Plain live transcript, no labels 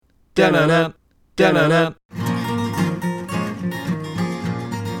Da-na-na, da-na-na.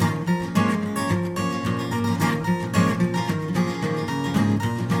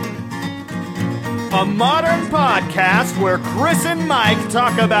 A modern podcast where Chris and Mike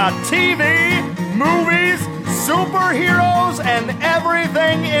talk about TV, movies, superheroes, and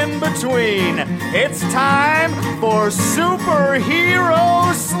everything in between. It's time for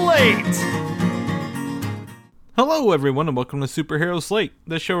Superhero Slate. Hello, everyone, and welcome to Superhero Slate,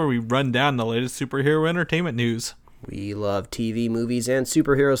 the show where we run down the latest superhero entertainment news. We love TV, movies, and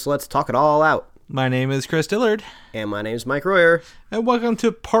superheroes, so let's talk it all out. My name is Chris Dillard. And my name's Mike Royer. And welcome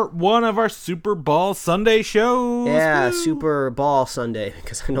to part one of our Super Bowl Sunday show. Yeah, Woo! Super Bowl Sunday,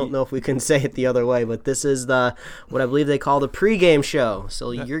 because I don't know if we can say it the other way, but this is what I believe they call the pregame show,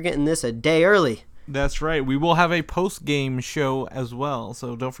 so you're getting this a day early. That's right. We will have a post-game show as well,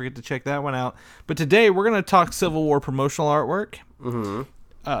 so don't forget to check that one out. But today, we're going to talk Civil War promotional artwork.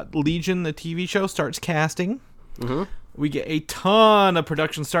 Mm-hmm. Legion, the TV show, starts casting. Mm-hmm. We get a ton of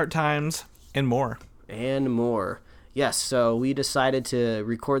production start times. And more. Yes, so we decided to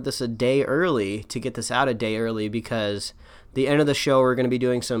record this a day early, to get this out a day early, because the end of the show we're going to be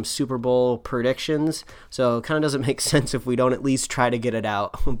doing some Super Bowl predictions, so it kind of doesn't make sense if we don't at least try to get it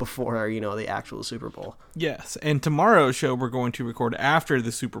out before, the actual Super Bowl. Yes, and tomorrow's show we're going to record after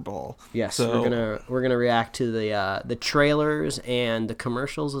the Super Bowl. Yes, so we're gonna react to the trailers and the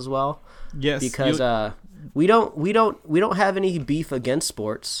commercials as well. Yes, because we don't have any beef against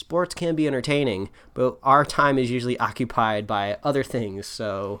sports. Sports can be entertaining, but our time is usually occupied by other things.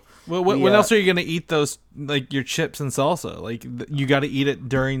 So, when else are you gonna eat those, like your chips and salsa? Like you got to eat it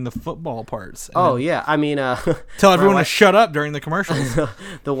during the football parts. Yeah, I mean, tell everyone to shut up during the commercials.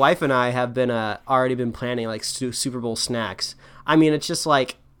 The wife and I have been already been planning like Super Bowl snacks. I mean, it's just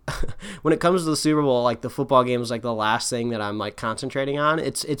like, when it comes to the Super Bowl, like the football game is like the last thing that I'm like concentrating on.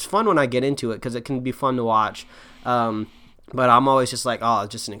 It's fun when I get into it because it can be fun to watch. But I'm always just like,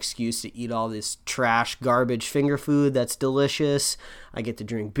 just an excuse to eat all this trash, garbage finger food that's delicious. I get to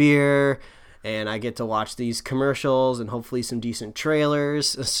drink beer, and I get to watch these commercials and hopefully some decent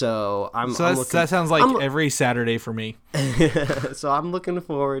trailers. So that sounds like every Saturday for me. So I'm looking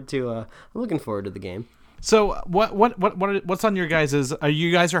forward to the game. So what's on your guys's?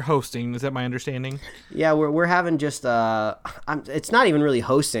 You guys are hosting? Is that my understanding? Yeah, we're having just it's not even really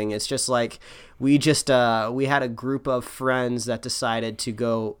hosting. It's just like we had a group of friends that decided to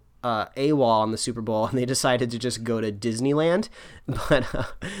go AWOL on the Super Bowl, and they decided to just go to Disneyland, but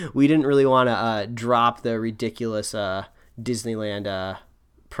we didn't really want to drop the ridiculous Disneyland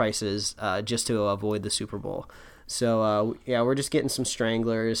prices just to avoid the Super Bowl. So we're just getting some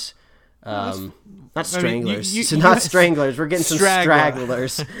stranglers. Not stranglers. Not stranglers. We're getting some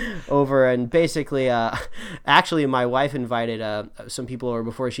stragglers over, and basically, actually, my wife invited some people over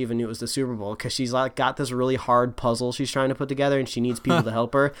before she even knew it was the Super Bowl, because she's like got this really hard puzzle she's trying to put together, and she needs people to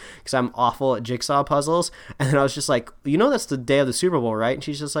help her because I'm awful at jigsaw puzzles. And then I was just like, that's the day of the Super Bowl, right? And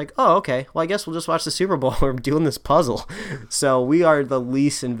she's just like, oh, okay. Well, I guess we'll just watch the Super Bowl. We're doing this puzzle, so we are the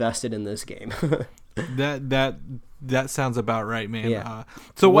least invested in this game. That sounds about right, man. Yeah.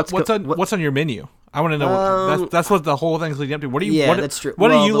 So what's on your menu? I want to know. That's what the whole thing's leading up to. That's true.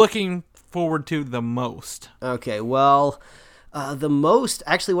 What are you looking forward to the most? Okay, well, the most,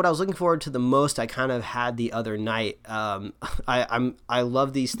 actually, what I was looking forward to the most, I kind of had the other night. I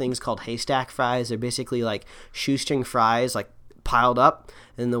love these things called haystack fries. They're basically like shoestring fries, like piled up.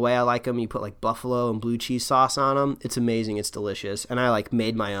 And the way I like them, you put like buffalo and blue cheese sauce on them. It's amazing. It's delicious. And I like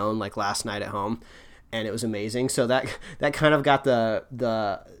made my own like last night at home, and it was amazing. So that kind of got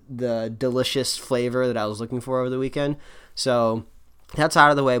the delicious flavor that I was looking for over the weekend. So that's out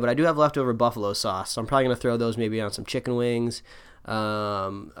of the way, but I do have leftover buffalo sauce, so I'm probably going to throw those maybe on some chicken wings. We're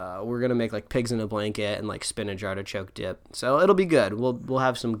going to make like pigs in a blanket and like spinach artichoke dip. So it'll be good. We'll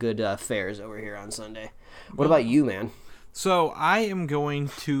have some good fares over here on Sunday. What about you, man? So I am going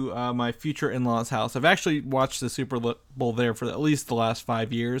to my future in-laws' house. I've actually watched the Super Bowl there for at least the last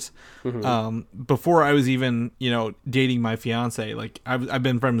 5 years. Mm-hmm. Before I was even, dating my fiance. Like I've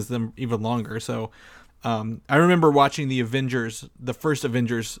been friends with them even longer. So I remember watching the first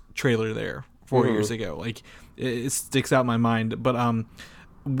Avengers trailer there 4 years ago. Like it sticks out in my mind. But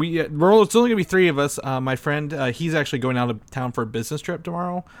it's only gonna be three of us. My friend, he's actually going out of town for a business trip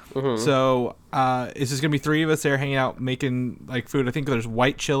tomorrow. Mm-hmm. So it's just gonna be three of us there hanging out, making like food. I think there's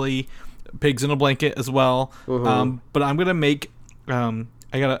white chili, pigs in a blanket as well. Mm-hmm. But I'm gonna make. I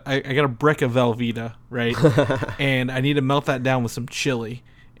got a brick of Velveeta, right? And I need to melt that down with some chili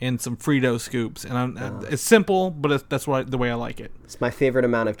and some Frito scoops, and it's simple, but that's the way I like it. It's my favorite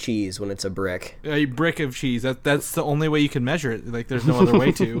amount of cheese when it's a brick. A brick of cheese. That's the only way you can measure it. Like there's no other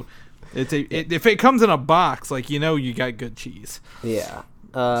way to. If it comes in a box, like, you got good cheese. Yeah.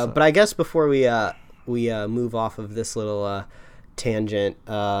 But I guess before we move off of this little tangent,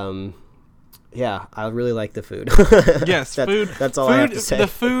 yeah, I really like the food. Yes, food. That's all I have to say. The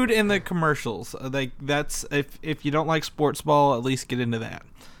food and the commercials. Like, that's if you don't like sports ball, at least get into that.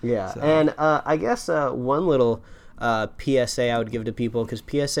 Yeah, so. And I guess one little PSA I would give to people, because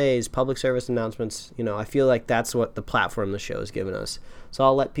PSAs, public service announcements, I feel like that's what the platform the show has given us. So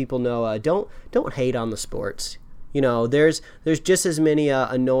I'll let people know, don't hate on the sports. There's just as many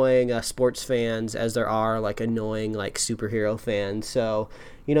annoying sports fans as there are like annoying like superhero fans. So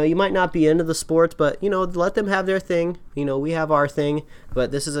you might not be into the sports, but let them have their thing. We have our thing.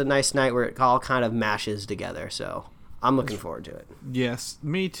 But this is a nice night where it all kind of mashes together. So I'm looking forward to it. Yes,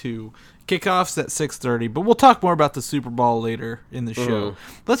 me too. Kickoff's at 6:30, but we'll talk more about the Super Bowl later in the show.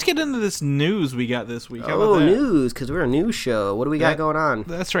 Let's get into this news we got this week. How about that? News, because we're a news show. What do we got going on?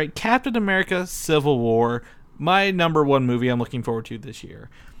 That's right. Captain America: Civil War, my number one movie I'm looking forward to this year,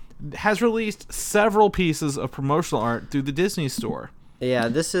 has released several pieces of promotional art through the Disney Store. Yeah,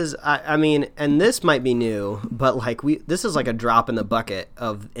 this is, I mean, and this might be new, but like this is like a drop in the bucket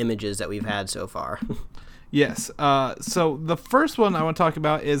of images that we've had so far. Yes. So the first one I want to talk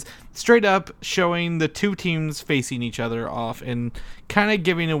about is straight up showing the two teams facing each other off and kind of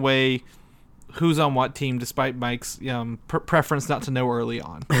giving away who's on what team, despite Mike's preference not to know early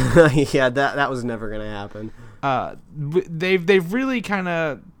on. Yeah, that was never going to happen. They've really kind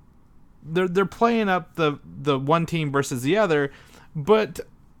of they're playing up the one team versus the other, but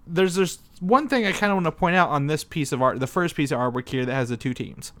there's one thing I kind of want to point out on this piece of art, the first piece of artwork here that has the two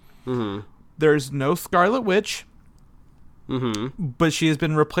teams. Mm-hmm. There's no Scarlet Witch, but she has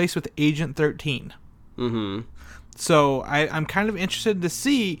been replaced with Agent 13. Mm-hmm. So I'm kind of interested to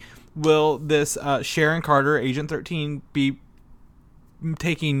see, will this Sharon Carter, Agent 13, be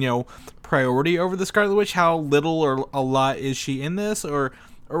taking priority over the Scarlet Witch? How little or a lot is she in this, or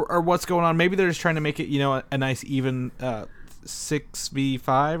what's going on? Maybe they're just trying to make it a nice even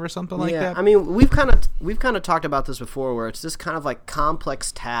 6v5 or something like that. I mean, we've kind of talked about this before, where it's this kind of like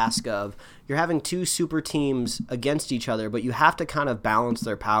complex task of you're having two super teams against each other, but you have to kind of balance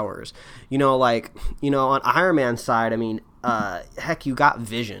their powers. On Iron Man's side, I mean, heck, you got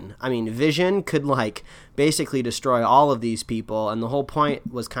Vision. I mean, Vision could like basically destroy all of these people, and the whole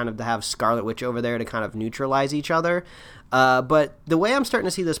point was kind of to have Scarlet Witch over there to kind of neutralize each other. But the way I'm starting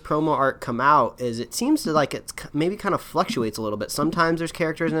to see this promo art come out is it seems to like it's maybe kind of fluctuates a little bit. Sometimes there's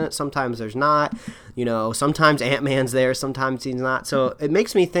characters in it, sometimes there's not. Sometimes Ant-Man's there, sometimes he's not. So it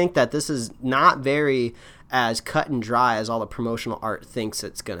makes me think that this is not very as cut and dry as all the promotional art thinks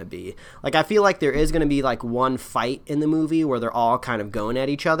it's going to be. Like, I feel like there is going to be like one fight in the movie where they're all kind of going at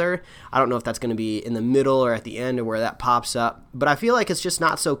each other. I don't know if that's going to be in the middle or at the end or where that pops up, but I feel like it's just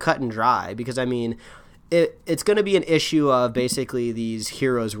not so cut and dry, because I mean, it's going to be an issue of basically these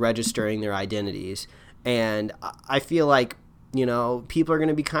heroes registering their identities, and I feel like people are going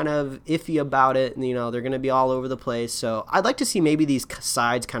to be kind of iffy about it, and they're going to be all over the place. So I'd like to see maybe these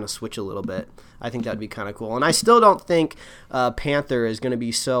sides kind of switch a little bit. I think that'd be kind of cool. And I still don't think Panther is going to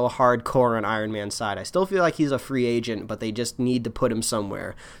be so hardcore on Iron Man's side. I still feel like he's a free agent, but they just need to put him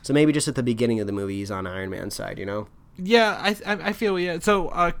somewhere. So maybe just at the beginning of the movie he's on Iron Man's side, Yeah, I feel, yeah. So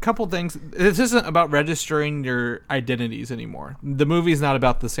a couple things. This isn't about registering your identities anymore. The movie is not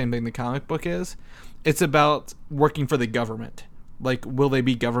about the same thing the comic book is. It's about working for the government. Like, will they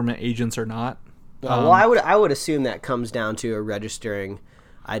be government agents or not? Well, I would assume that comes down to a registering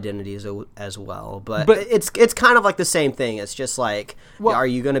identities as well, but it's kind of like the same thing. It's just like, are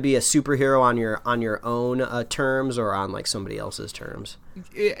you going to be a superhero on your own terms, or on like somebody else's terms?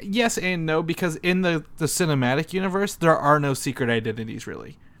 Yes and no, because in the cinematic universe there are no secret identities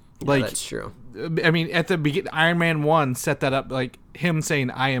really. Like, that's true. I mean, at the beginning, Iron Man 1 set that up, like him saying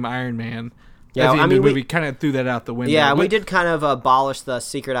 "I am Iron Man." Yeah, the movie kind of threw that out the window. Yeah, and we did kind of abolish the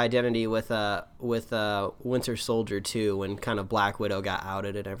secret identity with Winter Soldier too, when kind of Black Widow got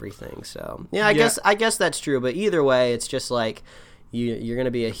outed and everything. So yeah, I guess that's true. But either way, it's just like you're going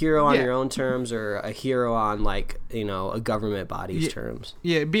to be a hero on your own terms, or a hero on like a government body's terms.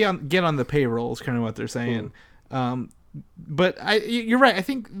 Yeah, get on the payroll is kind of what they're saying. But you're right. I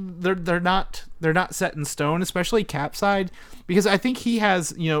think they're not set in stone, especially Cap's side, because I think he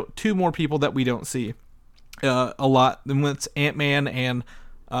has two more people that we don't see a lot. And it's Ant-Man and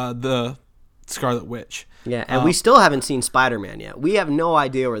the Scarlet Witch. Yeah, and we still haven't seen Spider-Man yet. We have no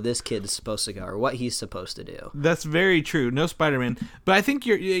idea where this kid is supposed to go or what he's supposed to do. That's very true. No Spider-Man. But I think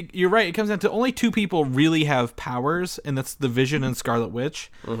you're right. It comes down to only two people really have powers, and that's the Vision and Scarlet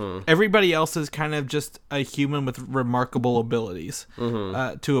Witch. Everybody else is kind of just a human with remarkable abilities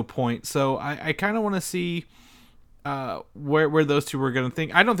to a point. So I kind of want to see where those two were going to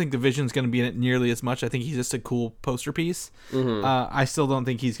think. I don't think the Vision's going to be in it nearly as much. I think he's just a cool poster piece. I still don't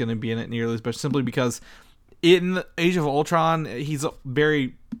think he's going to be in it nearly as much, simply because in Age of Ultron, he's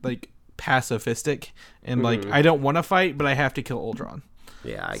very like pacifistic and like, I don't want to fight, but I have to kill Ultron.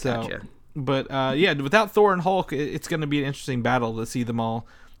 Yeah, I gotcha. But yeah, without Thor and Hulk, it's going to be an interesting battle to see them all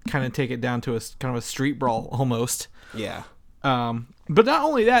kind of take it down to a kind of a street brawl almost. Yeah. But not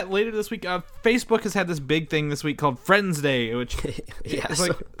only that, later this week, Facebook has had this big thing this week called Friends Day, which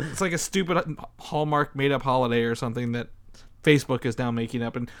it's like a stupid Hallmark made up holiday or something that Facebook is now making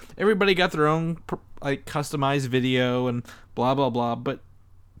up, and everybody got their own like customized video and blah blah blah. But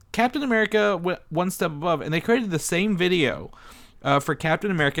Captain America went one step above, and they created the same video for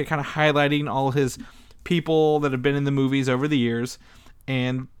Captain America, kind of highlighting all his people that have been in the movies over the years.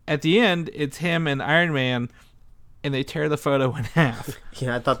 And at the end, it's him and Iron Man, and they tear the photo in half.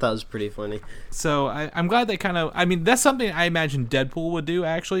 Yeah, I thought that was pretty funny. So I'm glad they kind of... I mean, that's something I imagine Deadpool would do,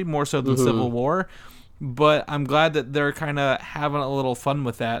 actually, more so than Civil War. But I'm glad that they're kind of having a little fun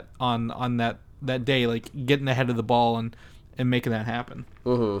with that on that day, like getting ahead of the ball and making that happen.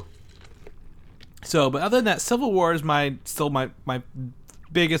 So, but other than that, Civil War is my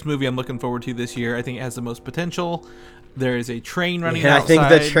biggest movie I'm looking forward to this year. I think it has the most potential. There is a train running outside.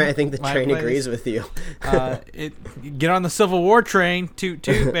 I think the train agrees with you. Get on the Civil War train, toot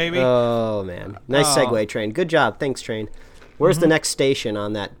toot, baby. Oh man, nice segue, train. Good job, thanks, train. Where's the next station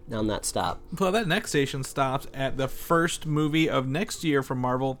on that stop? Well, that next station stops at the first movie of next year from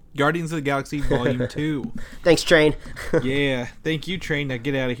Marvel, Guardians of the Galaxy Volume 2. Thanks, train. Yeah, thank you, train. Now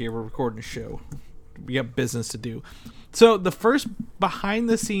get out of here. We're recording a show. We got business to do. So the first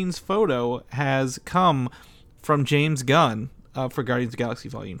behind-the-scenes photo has come from James Gunn for Guardians of the Galaxy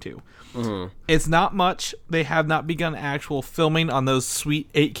Volume 2. It's not much. They have not begun actual filming on those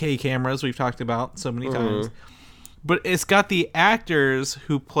sweet 8K cameras we've talked about so many times. But it's got the actors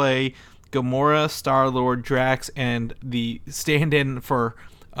who play Gamora, Star-Lord, Drax, and the stand-in for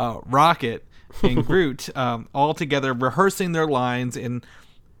Rocket and Groot all together rehearsing their lines in...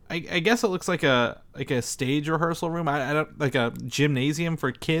 I guess it looks like a stage rehearsal room. I don't, like a gymnasium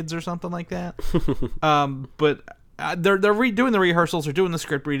for kids or something like that. But they're redoing the rehearsals. They're doing the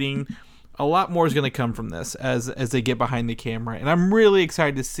script reading. A lot more is going to come from this as they get behind the camera, and I'm really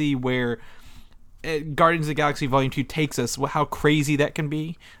excited to see where Guardians of the Galaxy Volume 2 takes us. How crazy that can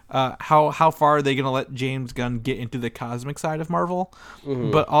be. How far are they going to let James Gunn get into the cosmic side of Marvel?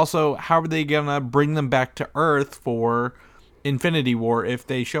 But also, how are they going to bring them back to Earth for Infinity War if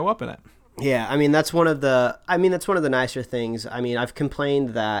they show up in it? Yeah, I mean that's one of the nicer things. I mean, I've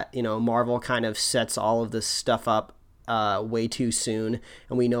complained that, Marvel kind of sets all of this stuff up way too soon,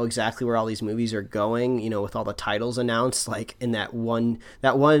 and we know exactly where all these movies are going, with all the titles announced, like in that one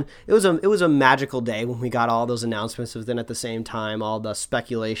it was a magical day when we got all those announcements, but then at the same time all the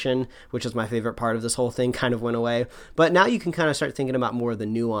speculation, which is my favorite part of this whole thing, kind of went away. But now you can kind of start thinking about more of the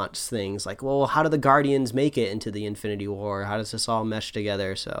nuanced things, like, well, how do the Guardians make it into the Infinity War? How does this all mesh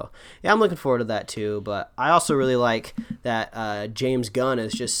together? So yeah, I'm looking forward to that too. But I also really like that James Gunn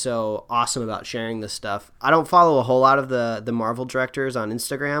is just so awesome about sharing this stuff. I don't follow a whole lot of the Marvel directors on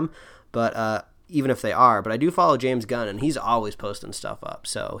Instagram, but even if they are, but I do follow James Gunn, and he's always posting stuff up.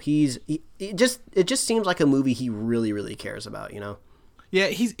 So it just seems like a movie he really, really cares about, Yeah,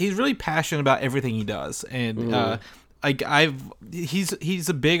 he's really passionate about everything he does, and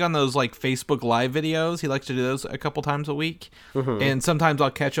he's big on those like Facebook Live videos. He likes to do those a couple times a week, and sometimes I'll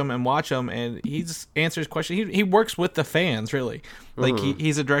catch him and watch them, and he just answers questions. He works with the fans, really. Like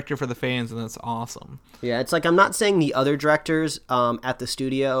he's a director for the fans, and that's awesome. Yeah, it's like, I'm not saying the other directors at the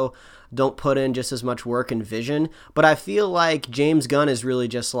studio don't put in just as much work and vision, but I feel like James Gunn is really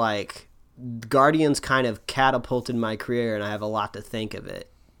just like, Guardians kind of catapulted my career, and I have a lot to think of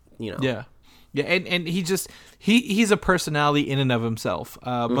it. Yeah. Yeah, and he's a personality in and of himself.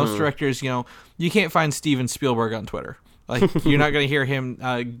 Most directors, you can't find Steven Spielberg on Twitter. Like, you're not going to hear him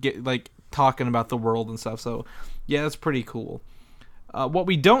get like talking about the world and stuff. So, yeah, that's pretty cool. What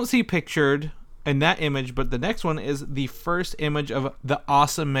we don't see pictured in that image, but the next one, is the first image of the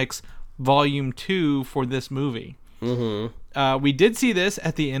Awesome Mix Volume 2 for this movie. We did see this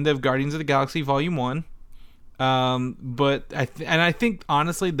at the end of Guardians of the Galaxy Volume 1. But I think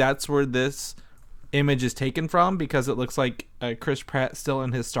honestly that's where this image is taken from, because it looks like Chris Pratt still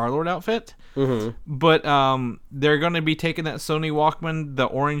in his Star-Lord outfit. But they're going to be taking that Sony Walkman, the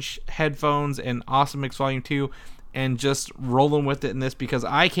orange headphones, and Awesome Mix Volume 2, and just rolling with it in this, because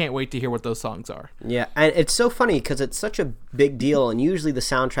I can't wait to hear what those songs are. Yeah, and it's so funny because it's such a big deal, and usually the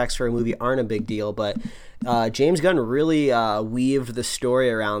soundtracks for a movie aren't a big deal, but James Gunn really weaved the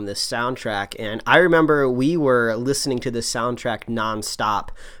story around this soundtrack, and I remember we were listening to this soundtrack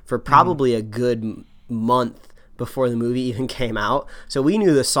nonstop for probably a good month before the movie even came out. So we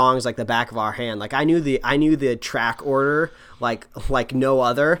knew the songs like the back of our hand. Like I knew the track order like no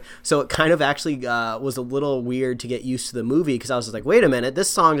other. So it kind of actually was a little weird to get used to the movie, because I was like, wait a minute, this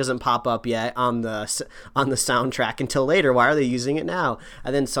song doesn't pop up yet on the soundtrack until later. Why are they using it now?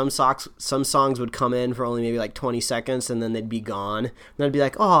 And then some songs would come in for only maybe like 20 seconds and then they'd be gone. And I'd be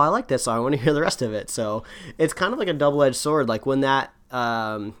like, oh, I like this song, I want to hear the rest of it. So it's kind of like a double-edged sword. Like when that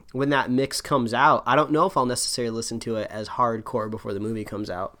mix comes out, I don't know if I'll necessarily listen to it as hardcore before the movie comes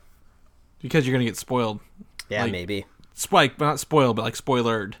out, because you're gonna get spoiled. Yeah, like, maybe. Spike, but not spoiled, but like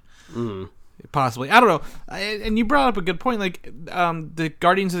spoilered. Possibly. I don't know. And you brought up a good point. Like the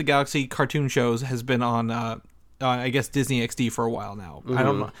Guardians of the Galaxy cartoon shows has been on I guess Disney XD for a while now. I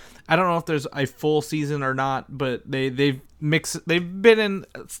don't know if there's a full season or not, but they've been in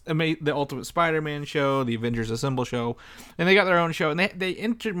the Ultimate Spider-Man show, the Avengers Assemble show, and they got their own show,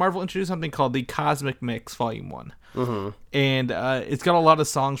 and Marvel introduced something called the Cosmic Mix Volume 1. And it's got a lot of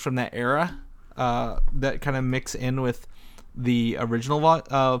songs from that era that kind of mix in with the original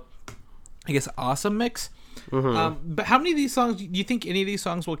I guess Awesome Mix. But how many of these songs do you think any of these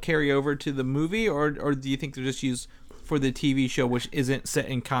songs will carry over to the movie, or do you think they're just used for the TV show, which isn't set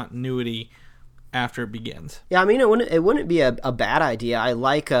in continuity after it begins? Yeah, I mean, it wouldn't be a bad idea. I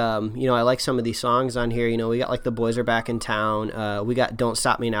like I like some of these songs on here. We got like The Boys Are Back in Town. We got Don't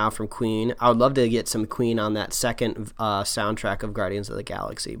Stop Me Now from Queen. I would love to get some Queen on that second soundtrack of Guardians of the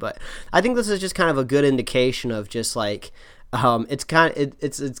Galaxy. But I think this is just kind of a good indication of just like it's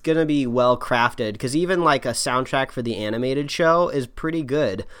gonna be well crafted, because even like a soundtrack for the animated show is pretty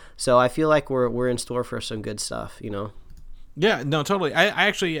good. So I feel like we're in store for some good stuff. Yeah, no, totally. I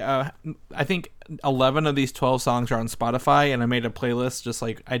actually, I think 11 of these 12 songs are on Spotify, and I made a playlist just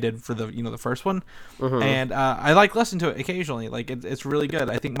like I did for the the first one, and I like listening to it occasionally. Like it's really good.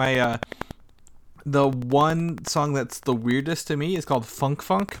 I think my the one song that's the weirdest to me is called Funk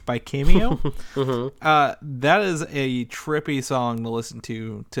Funk by Cameo. That is a trippy song to listen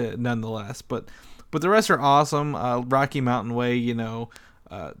to nonetheless, but the rest are awesome. Rocky Mountain Way,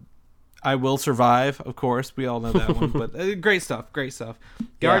 I Will Survive, of course. We all know that one, but great stuff.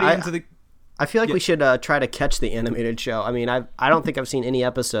 Guardians of the... I feel like we should try to catch the animated show. I mean, I don't think I've seen any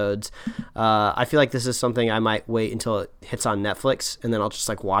episodes. I feel like this is something I might wait until it hits on Netflix, and then I'll just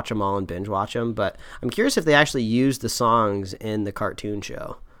like watch them all and binge watch them. But I'm curious if they actually use the songs in the cartoon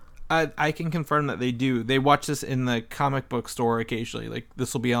show. I can confirm that they do. They watch this in the comic book store occasionally. Like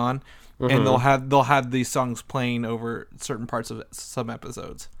this will be on, and they'll have these songs playing over certain parts of some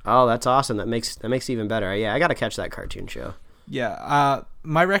episodes. Oh, that's awesome. That makes it even better. Yeah, I got to catch that cartoon show. Yeah,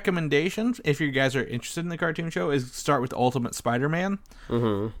 my recommendation, if you guys are interested in the cartoon show, is start with Ultimate Spider-Man,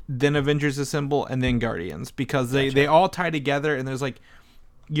 then Avengers Assemble, and then Guardians, because they all tie together, and there's like,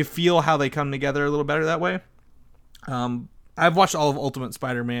 you feel how they come together a little better that way. I've watched all of Ultimate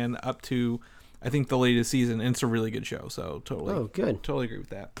Spider-Man up to, I think, the latest season, and it's a really good show, so totally agree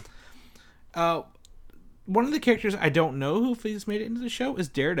with that. One of the characters I don't know who he's made it into the show is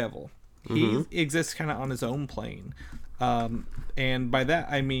Daredevil. He exists kind of on his own plane. And by that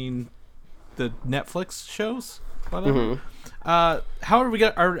I mean the Netflix shows. However, we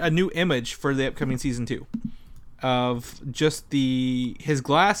got a new image for the upcoming season 2 of just his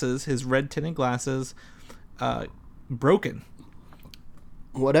glasses, his red tinted glasses, broken.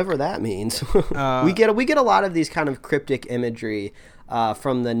 Whatever that means. We get a lot of these kind of cryptic imagery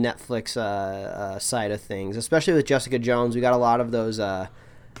from the Netflix side of things, especially with Jessica Jones. We got a lot of those.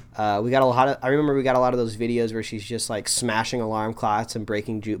 I remember we got a lot of those videos where she's just like smashing alarm clocks and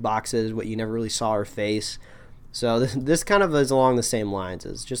breaking jukeboxes, but you never really saw her face. So this kind of is along the same lines.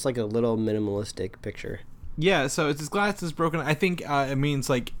 It's just like a little minimalistic picture. Yeah, so it's his glasses broken. I think it means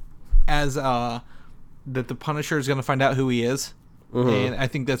like as that the Punisher is going to find out who he is, and I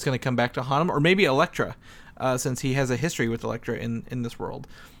think that's going to come back to haunt him, or maybe Elektra, since he has a history with Elektra in this world.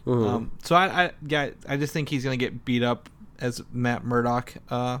 So I just think he's going to get beat up as Matt Murdock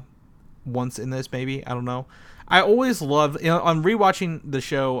once in this, maybe. I don't know. I always loved, on rewatching the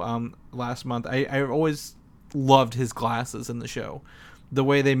show last month, I always loved his glasses in the show. The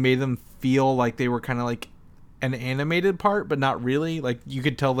way they made them feel like they were kind of like an animated part, but not really. Like you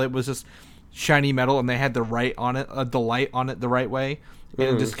could tell that it was just shiny metal, and they had the light on it the right way,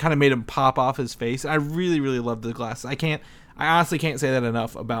 and it just kind of made him pop off his face. I really, really loved the glasses. I honestly can't say that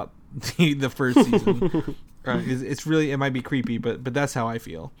enough about the first season. It's really, it might be creepy, but that's how I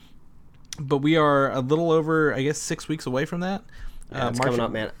feel. But we are a little over, I guess, 6 weeks away from that. Yeah, it's coming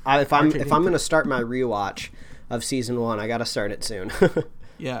up, man. If I'm going to start my rewatch of season 1, I got to start it soon.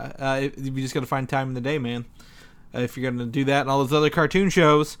 Yeah, you just got to find time in the day, man. If you're going to do that and all those other cartoon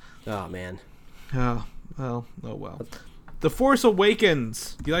shows. Oh, man. Oh well. The Force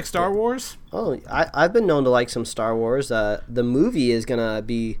Awakens. Do you like Star Wars? Oh, I've been known to like some Star Wars. The movie is going to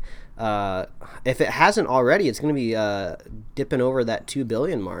be, if it hasn't already, it's going to be dipping over that $2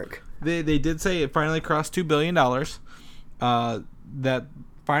 billion mark. They did say it finally crossed $2 billion. That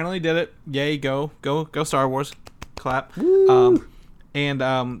finally did it. Yay, go Star Wars. Clap.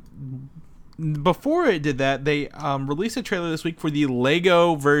 Before it did that, they released a trailer this week for the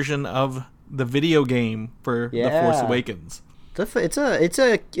Lego version of the video game for The Force Awakens.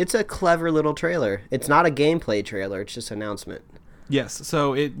 It's a clever little trailer. It's not a gameplay trailer. It's just an announcement. Yes,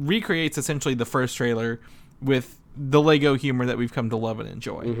 so it recreates essentially the first trailer with the Lego humor that we've come to love and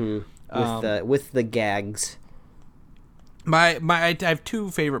enjoy. Mm-hmm. With the gags. I have two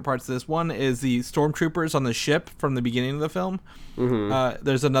favorite parts of this. One is the stormtroopers on the ship from the beginning of the film. Mm-hmm.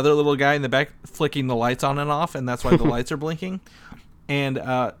 There's another little guy in the back flicking the lights on and off, and that's why the lights are blinking. And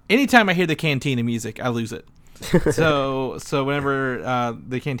anytime I hear the Cantina music, I lose it. So whenever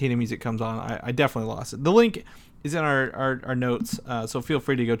the Cantina music comes on, I definitely lost it. The link is in our notes, so feel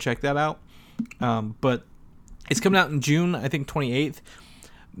free to go check that out. But it's coming out in June, I think 28th.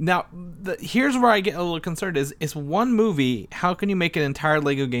 Now, here's where I get a little concerned is it's one movie. How can you make an entire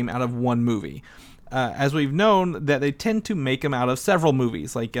Lego game out of one movie? As we've known, that they tend to make them out of several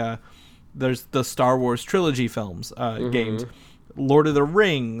movies. Like there's the Star Wars trilogy films, games, Lord of the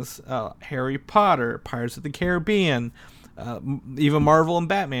Rings, Harry Potter, Pirates of the Caribbean, even Marvel and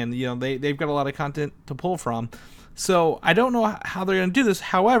Batman. You know, they've got a lot of content to pull from. So I don't know how they're going to do this.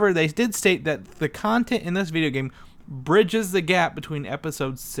 However, they did state that the content in this video game bridges the gap between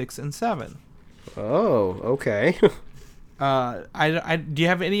episodes 6 and 7. Oh, okay. Do you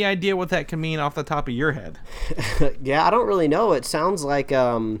have any idea what that can mean off the top of your head? Yeah, I don't really know. It sounds like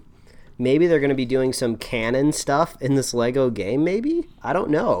maybe they're going to be doing some canon stuff in this Lego game, maybe? I don't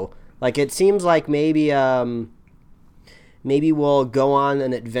know. Like, it seems like maybe we'll go on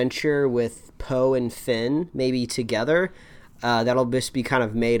an adventure with Poe and Finn, maybe together. That'll just be kind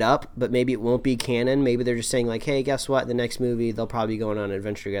of made up, but maybe it won't be canon. Maybe they're just saying like, hey, guess what? The next movie, they'll probably be going on an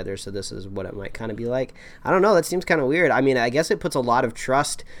adventure together, so this is what it might kind of be like. I don't know. That seems kind of weird. I mean, I guess it puts a lot of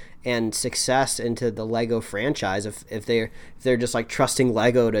trust and success into the Lego franchise if they're just like trusting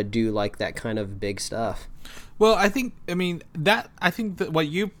Lego to do like that kind of big stuff. Well, I think that what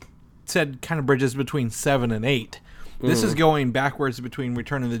you said kind of bridges between 7 and 8. This is going backwards between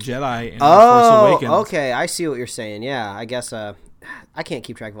Return of the Jedi and Force Awakens. Okay, I see what you're saying. Yeah, I guess I can't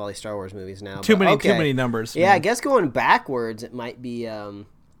keep track of all these Star Wars movies now. Too many numbers. Yeah, man. I guess going backwards it might be a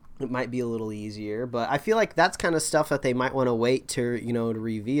little easier, but I feel like that's kind of stuff that they might want to wait to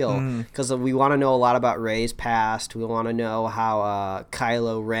reveal because we want to know a lot about Rey's past. We want to know how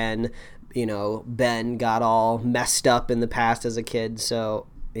Kylo Ren, Ben got all messed up in the past as a kid. So.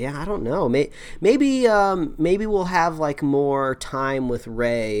 Yeah, I don't know. Maybe we'll have like more time with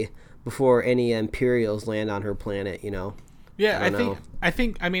Rey before any Imperials land on her planet. Yeah, I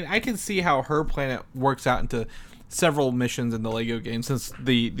think. I mean, I can see how her planet works out into several missions in the Lego game since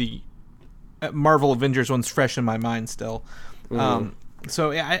the Marvel Avengers one's fresh in my mind still.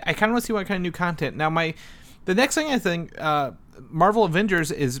 So yeah, I kind of want to see what kind of new content. Now, the next thing I think Marvel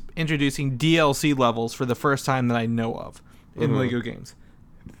Avengers is introducing DLC levels for the first time that I know of in Lego games.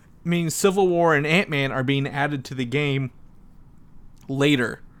 Means Civil War and Ant-Man are being added to the game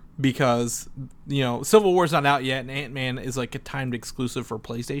later because, Civil War's not out yet and Ant-Man is like a timed exclusive for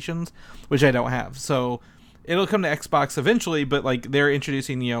PlayStations, which I don't have. So it'll come to Xbox eventually, but like they're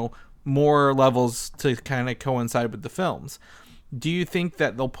introducing, more levels to kind of coincide with the films. Do you think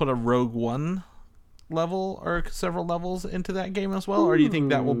that they'll put a Rogue One level or several levels into that game as well? Or do you think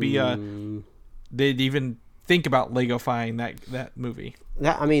that will be they'd even think about Legofying that movie?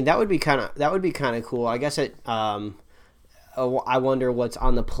 That would be kind of cool. I guess it. I wonder what's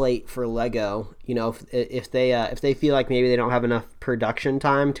on the plate for Lego. If they feel like maybe they don't have enough production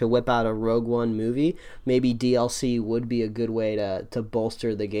time to whip out a Rogue One movie, maybe DLC would be a good way to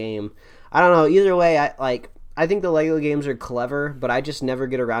bolster the game. I don't know. Either way, I think the Lego games are clever, but I just never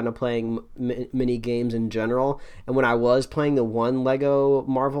get around to playing mini games in general. And when I was playing the one Lego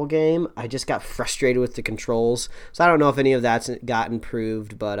Marvel game, I just got frustrated with the controls. So I don't know if any of that's got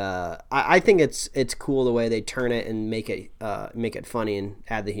improved, but I think it's cool the way they turn it and make it funny and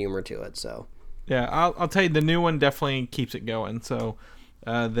add the humor to it. So yeah, I'll tell you, the new one definitely keeps it going. So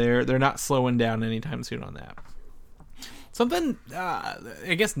they're not slowing down anytime soon on that. Something,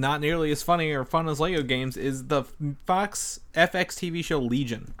 I guess, not nearly as funny or fun as Lego games is the Fox FX TV show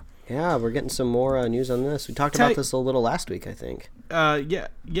Legion. Yeah, we're getting some more news on this. We talked about this a little last week, I think.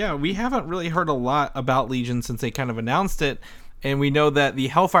 Yeah, we haven't really heard a lot about Legion since they kind of announced it, and we know that the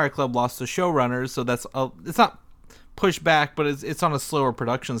Hellfire Club lost the showrunners, so it's not pushed back, but it's on a slower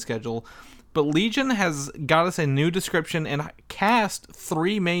production schedule. But Legion has got us a new description and cast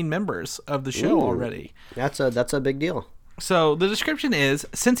 3 main members of the show already. That's a big deal. So the description is,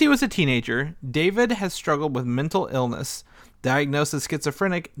 since he was a teenager, David has struggled with mental illness. Diagnosed as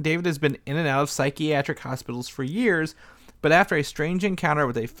schizophrenic, David has been in and out of psychiatric hospitals for years, but after a strange encounter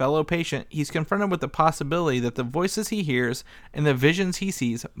with a fellow patient, he's confronted with the possibility that the voices he hears and the visions he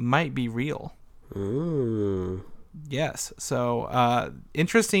sees might be real. Yes, so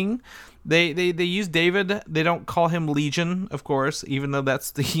interesting. They use David. They don't call him Legion, of course, even though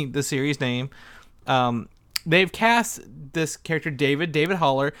that's the series name. They've cast this character David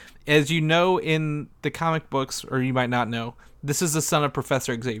Haller, as you know in the comic books, or you might not know. This is the son of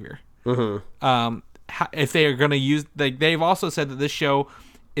Professor Xavier. If they are going to use, they've also said that this show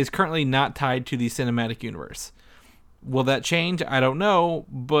is currently not tied to the cinematic universe. Will that change? I don't know,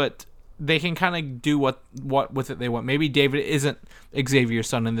 but they can kind of do what with it they want. Maybe David isn't Xavier's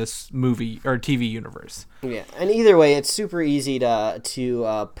son in this movie or TV universe. Yeah, and either way, it's super easy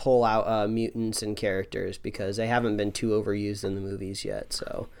to pull out mutants and characters because they haven't been too overused in the movies yet.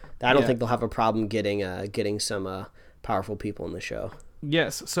 So I don't think they'll have a problem getting some powerful people in the show.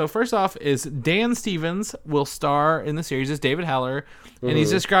 Yes. So first off is Dan Stevens will star in the series as David Haller, and he's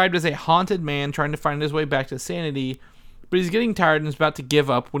described as a haunted man trying to find his way back to sanity. But he's getting tired and is about to give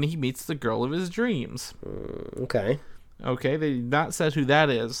up when he meets the girl of his dreams. Okay. They did not say who that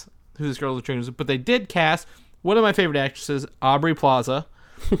is, who this girl of his dreams is, but they did cast one of my favorite actresses, Aubrey Plaza.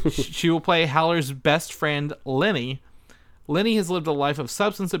 She will play Haller's best friend, Lenny. Lenny has lived a life of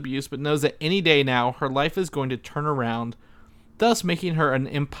substance abuse, but knows that any day now her life is going to turn around, thus making her an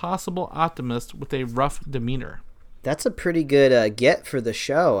impossible optimist with a rough demeanor. That's a pretty good get for the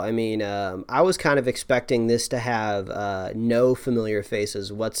show. I mean, I was kind of expecting this to have no familiar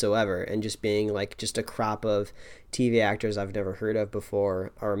faces whatsoever and just being like just a crop of TV actors I've never heard of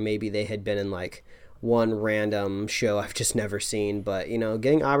before, or maybe they had been in like one random show I've just never seen. But,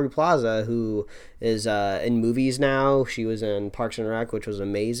 getting Aubrey Plaza, who is in movies now. She was in Parks and Rec, which was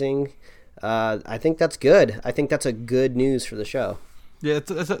amazing. I think that's good. I think that's a good news for the show. Yeah,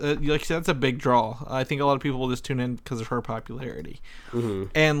 like you said, that's a big draw. I think a lot of people will just tune in because of her popularity.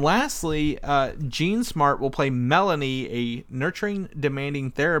 And lastly, Jean Smart will play Melanie, a nurturing,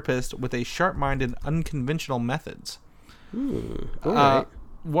 demanding therapist with a sharp-minded and unconventional methods. All right.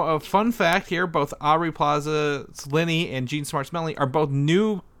 A fun fact here, both Aubrey Plaza's Lenny and Jean Smart's Melanie are both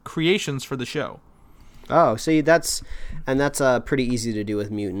new creations for the show. Oh, see, that's pretty easy to do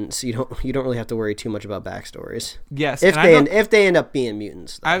with mutants. You don't really have to worry too much about backstories. Yes, if they end up being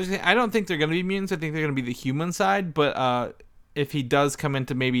mutants. I don't think they're going to be mutants. I think they're going to be the human side. But if he does come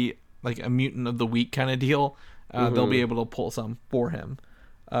into maybe like a mutant of the week kind of deal, they'll be able to pull some for him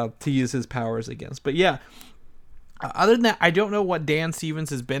to use his powers against. But yeah. Other than that, I don't know what Dan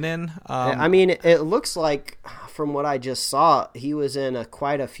Stevens has been in. I mean, it looks like, from what I just saw, he was in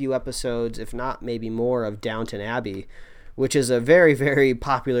quite a few episodes, if not maybe more, of Downton Abbey, which is a very, very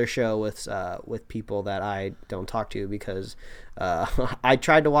popular show with people that I don't talk to because I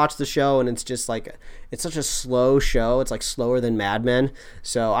tried to watch the show and it's just like, it's such a slow show. It's like slower than Mad Men.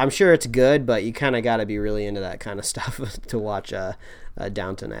 So I'm sure it's good, but you kind of got to be really into that kind of stuff to watch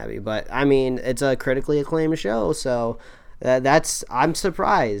Downton Abbey. But I mean, it's a critically acclaimed show, so I'm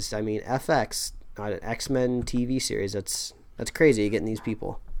surprised. I mean, FX, an X-Men TV series, that's crazy getting these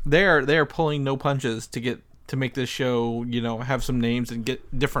people. They are pulling no punches to make this show, have some names and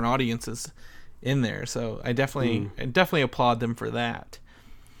get different audiences in there. So I definitely applaud them for that.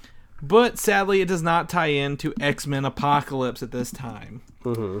 But sadly, it does not tie in to X-Men Apocalypse at this time.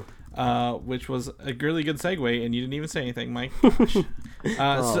 Which was a really good segue, and you didn't even say anything, Mike.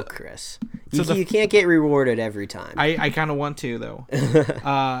 Chris. You can't get rewarded every time. I kind of want to, though.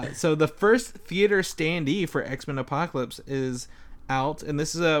 So the first theater standee for X-Men Apocalypse is out, and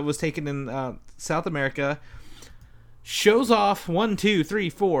this was taken in South America. shows off 1, 2, 3,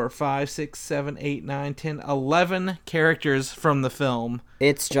 4, 5, 6, 7, 8, 9, 10, 11 characters from the film.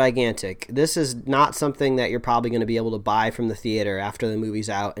 It's gigantic. This is not something that you're probably going to be able to buy from the theater after the movie's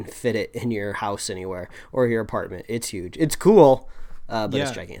out and fit it in your house anywhere or your apartment. It's huge. It's cool, but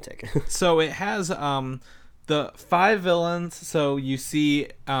it's gigantic. So it has the 5 villains. So you see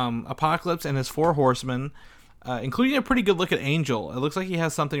Apocalypse and his 4 horsemen, including a pretty good look at Angel. It looks like he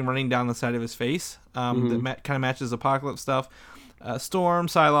has something running down the side of his face that kind of matches Apocalypse stuff. Storm,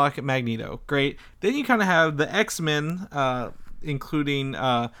 Psylocke, Magneto. Great. Then you kind of have the X-Men, including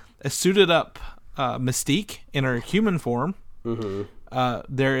a suited up Mystique in her human form.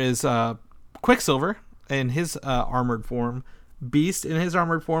 There is Quicksilver in his armored form, Beast in his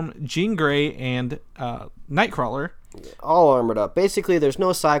armored form, Jean Grey, and Nightcrawler. All armored up. Basically, there's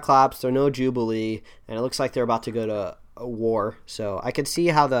no Cyclops, there's no Jubilee, and it looks like they're about to go to a war. So I could see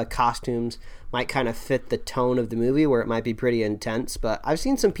how the costumes might kind of fit the tone of the movie, where it might be pretty intense. But I've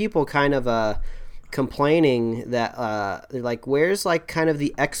seen some people kind of complaining that they're like, where's like kind of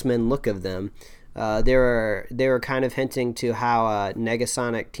the X-Men look of them? They were kind of hinting to how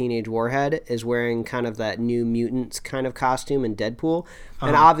Negasonic Teenage Warhead is wearing kind of that New Mutants kind of costume in Deadpool.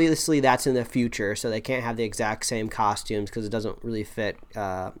 And obviously that's in the future, so they can't have the exact same costumes because it doesn't really fit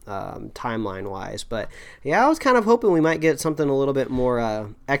timeline-wise. But yeah, I was kind of hoping we might get something a little bit more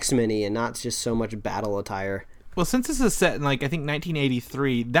X-Men-y and not just so much battle attire. Well, since this is set in, like, I think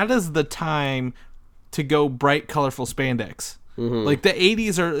 1983, that is the time to go bright, colorful spandex. Like, the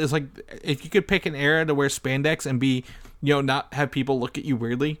 80s is like, if you could pick an era to wear spandex and be, not have people look at you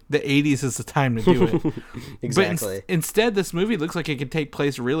weirdly, the 80s is the time to do it. Exactly. But instead, this movie looks like it could take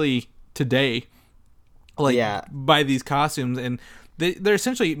place really today, by these costumes. And they're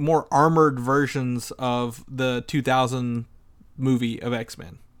essentially more armored versions of the 2000 movie of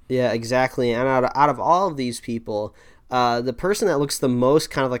X-Men. Yeah, exactly. And out of all of these people, the person that looks the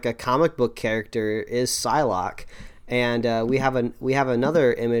most kind of like a comic book character is Psylocke. And we have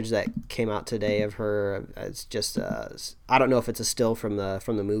another image that came out today of her. It's just I don't know if it's a still from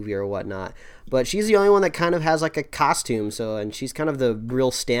the movie or whatnot, but she's the only one that kind of has like a costume. And she's kind of the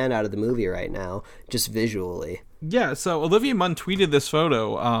real standout of the movie right now, just visually. Yeah. So Olivia Munn tweeted this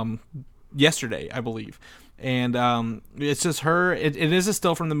photo yesterday, I believe, and it's just her. It is a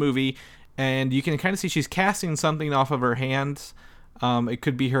still from the movie, and you can kind of see she's casting something off of her hands. It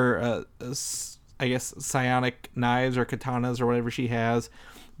could be her. I guess psionic knives or katanas or whatever she has,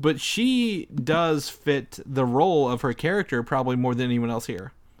 but she does fit the role of her character probably more than anyone else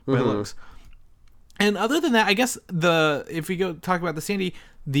here by looks. And other than that, I guess if we go talk about the Sandy,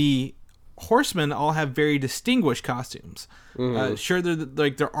 the horsemen all have very distinguished costumes. Sure,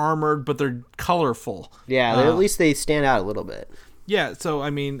 they're armored, but they're colorful. Yeah, at least they stand out a little bit. Yeah, so I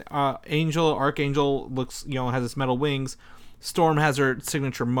mean, Archangel looks, has his metal wings. Storm has her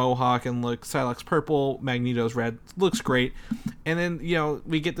signature mohawk and Psylocke's purple, Magneto's red. Looks great. And then,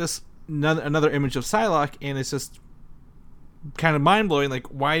 we get this another image of Psylocke, and it's just kind of mind-blowing. Like,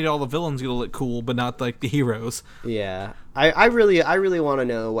 why did all the villains get to look cool, but not, like, the heroes? Yeah. I really want to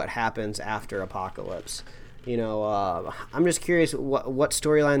know what happens after Apocalypse. I'm just curious, what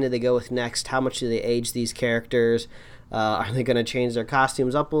storyline did they go with next? How much do they age these characters? Are they going to change their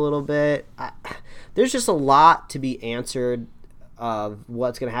costumes up a little bit? There's just a lot to be answered of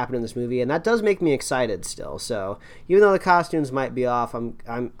what's going to happen in this movie, and that does make me excited still. So even though the costumes might be off,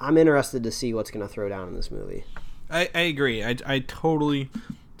 I'm interested to see what's going to throw down in this movie. I agree. I totally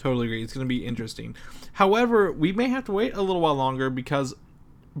agree. It's going to be interesting. However, we may have to wait a little while longer because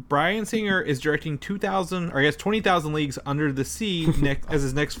Bryan Singer is directing 20,000 Leagues Under the Sea as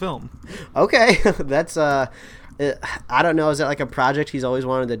his next film. Okay, that's I don't know. Is that like a project he's always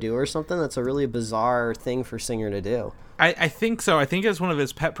wanted to do or something? That's a really bizarre thing for Singer to do. I think so. I think it's one of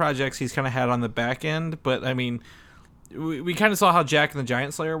his pet projects he's kind of had on the back end. But, I mean, we kind of saw how Jack and the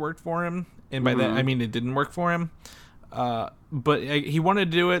Giant Slayer worked for him. And by that, I mean it didn't work for him. But he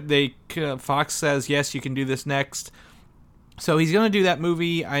wanted to do it. Fox says, yes, you can do this next. So he's going to do that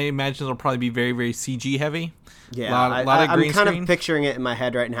movie. I imagine it'll probably be very, very CG heavy. Yeah, a lot of green I'm kind screen. Of picturing it in my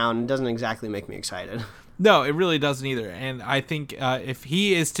head right now, and it doesn't exactly make me excited. No, it really doesn't either. And I think if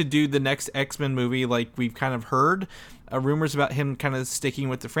he is to do the next X-Men movie, like we've kind of heard rumors about him kind of sticking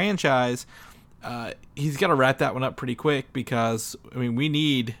with the franchise, he's got to wrap that one up pretty quick because, I mean, we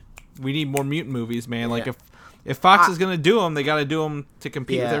need more mutant movies, man. Yeah. Like if Fox is going to do them, they got to do them to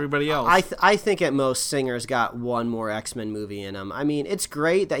compete with everybody else. I think at most Singer's got one more X-Men movie in him. I mean, it's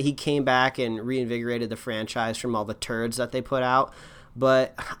great that he came back and reinvigorated the franchise from all the turds that they put out.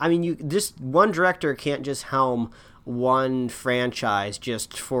 But, I mean, just one director can't just helm one franchise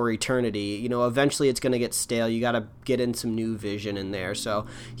just for eternity. You know, eventually it's going to get stale. You got to get in some new vision in there. So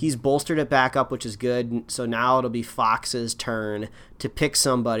he's bolstered it back up, which is good. So now it'll be Fox's turn to pick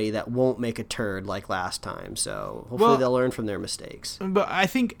somebody that won't make a turd like last time. So hopefully they'll learn from their mistakes. But I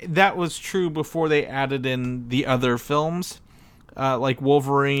think that was true before they added in the other films, like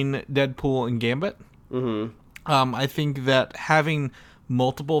Wolverine, Deadpool, and Gambit. Mm-hmm. I think that having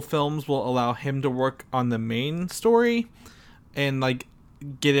multiple films will allow him to work on the main story and like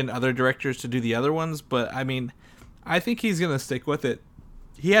get in other directors to do the other ones. But I mean, I think he's going to stick with it.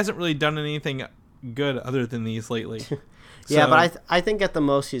 He hasn't really done anything good other than these lately. Yeah, but I think at the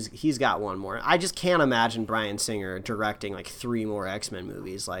most he's got one more. I just can't imagine Bryan Singer directing like 3 more X-Men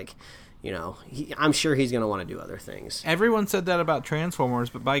movies. Like, you know, I'm sure he's going to want to do other things. Everyone said that about Transformers,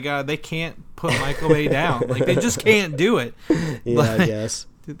 but by God, they can't put Michael Bay down. Like, they just can't do it. Yeah, like, I guess.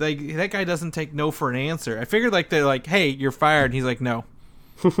 Like, that guy doesn't take no for an answer. I figured like they're like, hey, you're fired. And he's like, no.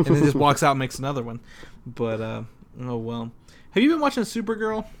 And then just walks out and makes another one. But, oh well. Have you been watching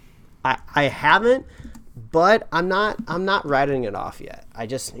Supergirl? I haven't, but I'm not writing it off yet. I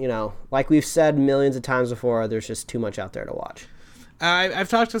just, you know, like we've said millions of times before, there's just too much out there to watch. I've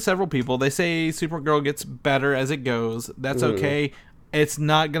talked to several people. They say Supergirl gets better as it goes. That's okay. It's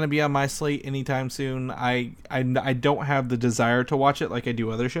not going to be on my slate anytime soon. I don't have the desire to watch it like I do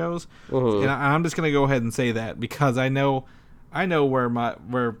other shows, and I'm just going to go ahead and say that because I know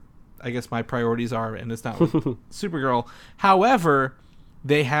where I guess my priorities are, and it's not with Supergirl. However,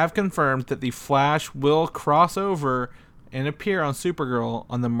 they have confirmed that the Flash will cross over and appear on Supergirl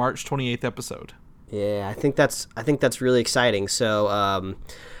on the March 28th episode. Yeah, I think that's really exciting. So,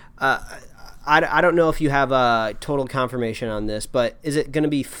 I don't know if you have a total confirmation on this, but is it going to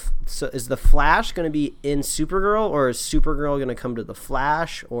be? So, is the Flash going to be in Supergirl, or is Supergirl going to come to the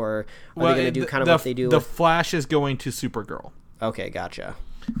Flash, or are they going to do kind of what they do? The Flash is going to Supergirl. Okay, gotcha.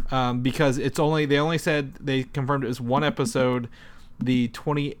 Because they only said they confirmed it was one episode. The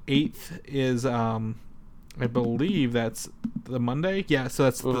 28th is I believe that's the Monday. Yeah, so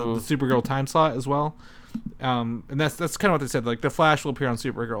that's the Supergirl time slot as well. And that's kind of what they said. Like, the Flash will appear on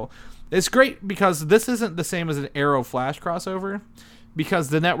Supergirl. It's great because this isn't the same as an Arrow Flash crossover because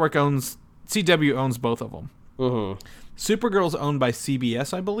the network CW owns both of them. Supergirl's owned by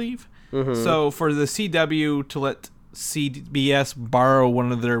CBS, I believe. So for the CW to let CBS borrow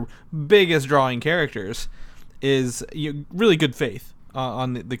one of their biggest drawing characters is really good faith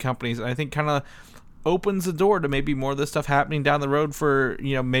on the companies. And I think kind of opens the door to maybe more of this stuff happening down the road for,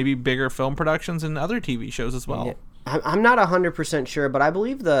 maybe bigger film productions and other TV shows as well. Yeah. I'm not 100% sure, but I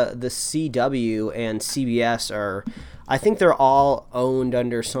believe the CW and CBS I think they're all owned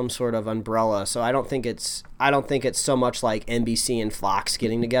under some sort of umbrella. So I don't think it's so much like NBC and Fox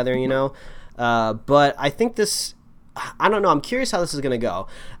getting together, but I think I don't know. I'm curious how this is going to go.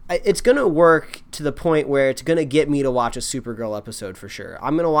 It's going to work to the point where it's going to get me to watch a Supergirl episode for sure.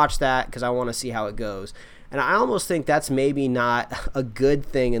 I'm going to watch that because I want to see how it goes. And I almost think that's maybe not a good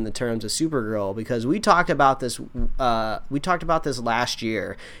thing in the terms of Supergirl because we talked about this. We talked about this last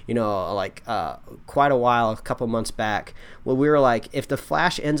year. Quite a while, a couple months back, where we were like, if the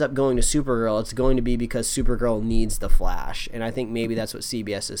Flash ends up going to Supergirl, it's going to be because Supergirl needs the Flash. And I think maybe that's what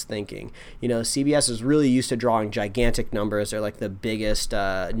CBS is thinking. CBS is really used to drawing gigantic numbers. They're like the biggest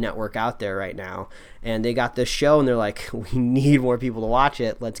network out there right now, and they got this show, and they're like, we need more people to watch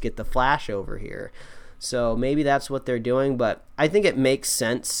it. Let's get the Flash over here. So maybe that's what they're doing, but I think it makes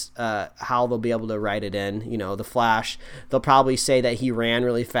sense how they'll be able to write it in. The Flash, they'll probably say that he ran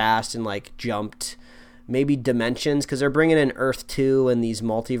really fast and jumped maybe dimensions because they're bringing in Earth 2 and these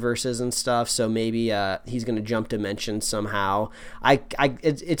multiverses and stuff. So maybe he's going to jump dimensions somehow.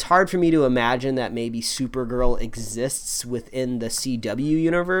 It's hard for me to imagine that maybe Supergirl exists within the CW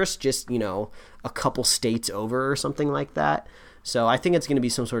universe, just a couple states over or something like that. So I think it's going to be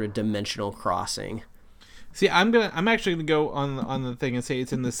some sort of dimensional crossing. See, I'm actually gonna go on the thing and say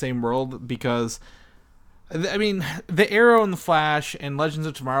it's in the same world because, I mean, the Arrow and the Flash and Legends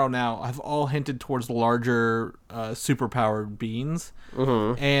of Tomorrow now have all hinted towards larger, superpowered beings,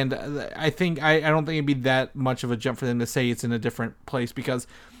 and I don't think it'd be that much of a jump for them to say it's in a different place because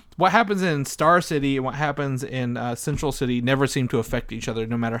what happens in Star City and what happens in Central City never seem to affect each other,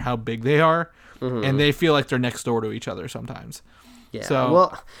 no matter how big they are, and they feel like they're next door to each other sometimes. Yeah. So,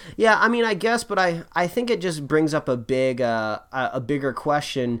 well, yeah. I mean, I guess, but I think it just brings up a bigger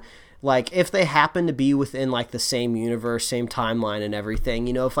question. like if they happen to be within like the same universe, same timeline and everything,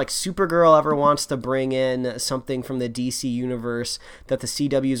 you know, if like Supergirl ever wants to bring in something from the DC universe that the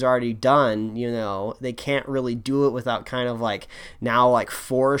CW's already done, you know, they can't really do it without kind of like now like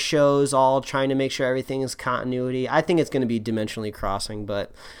 4 shows all trying to make sure everything is continuity. I think it's going to be dimensionally crossing,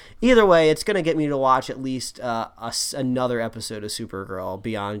 but either way, it's going to get me to watch at least another episode of Supergirl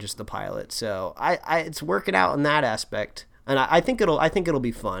beyond just the pilot. So it's working out in that aspect. And I think it'll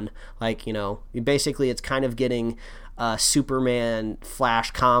be fun. Like, you know, basically it's kind of getting a Superman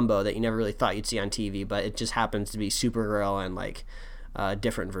Flash combo that you never really thought you'd see on TV, but it just happens to be Supergirl and like a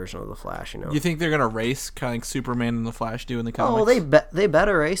different version of the Flash. You know, you think they're gonna race kind of like Superman and the Flash do in the comics? Oh, they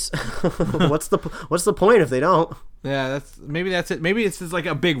better race. What's the point if they don't? Yeah, that's it. Maybe it's just like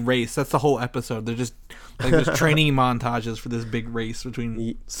a big race. That's the whole episode. They're just like there's training montages for this big race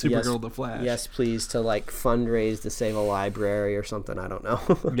between Supergirl and the Flash. Yes, please, to like fundraise to save a library or something. I don't know.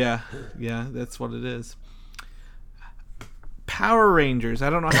 yeah, that's what it is. Power Rangers. I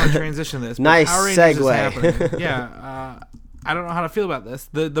don't know how to transition this. Nice Power Rangers segue. Is happening. Yeah, I don't know how to feel about this.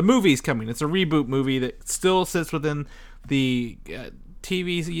 The movie's coming. It's a reboot movie that still sits within the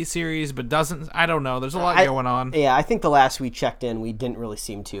TV series, but doesn't. I don't know. There's a lot going on. Yeah, I think the last we checked in, we didn't really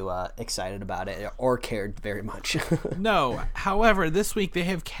seem too excited about it or cared very much. No. However, this week they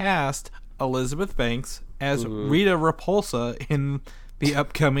have cast Elizabeth Banks as Rita Repulsa in the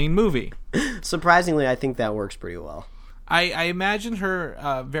upcoming movie. Surprisingly, I think that works pretty well. I imagine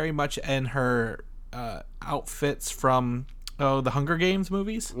her very much in her outfits from the Hunger Games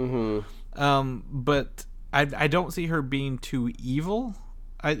movies. But I don't see her being too evil.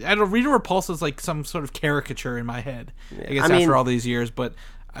 I don't. Rita Repulsa is like some sort of caricature in my head. Yeah. I guess after all these years, but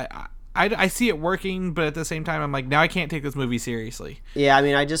I see it working. But at the same time, I'm like, now I can't take this movie seriously. Yeah, I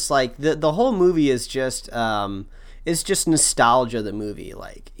mean, I just like the whole movie is just it's just nostalgia. The movie,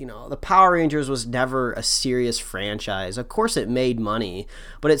 like, you know, the Power Rangers was never a serious franchise. Of course, it made money,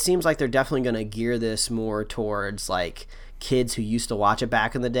 but it seems like they're definitely going to gear this more towards like kids who used to watch it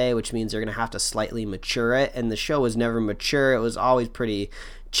back in the day, which means they're going to have to slightly mature it, and the show was never mature. It was always pretty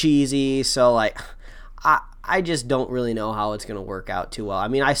cheesy, so like I just don't really know how it's going to work out too well. I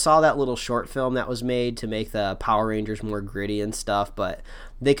mean, I saw that little short film that was made to make the Power Rangers more gritty and stuff, but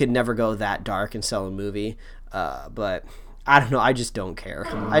they could never go that dark and sell a movie. But I don't know, I just don't care.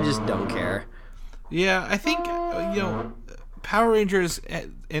 Yeah, I think Power Rangers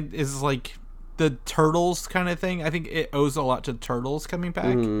is like the Turtles kind of thing. I think it owes a lot to Turtles coming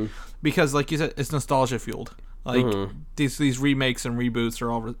back because, like you said, it's nostalgia fueled. Like these remakes and reboots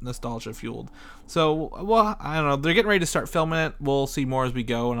are all nostalgia fueled. So, well, I don't know. They're getting ready to start filming it. We'll see more as we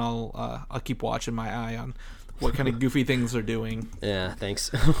go, and I'll keep watching my eye on what kind of goofy things they're doing. Yeah,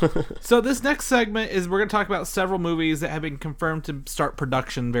 thanks. So this next segment is we're going to talk about several movies that have been confirmed to start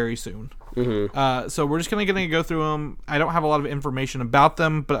production very soon. So we're just going to go through them. I don't have a lot of information about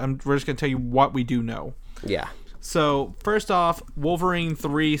them, but we're just going to tell you what we do know. Yeah. So first off, Wolverine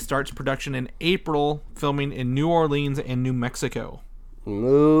 3 starts production in April, filming in New Orleans and New Mexico.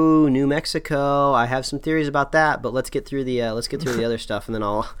 Ooh, New Mexico. I have some theories about that, but let's get through the other stuff, and then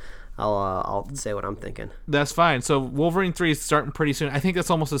I'll say what I'm thinking. That's fine. So Wolverine 3 is starting pretty soon. I think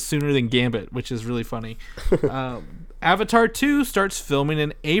that's almost as sooner than Gambit, which is really funny. Avatar 2 starts filming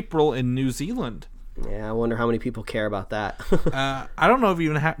in April in New Zealand. Yeah, I wonder how many people care about that. I don't know if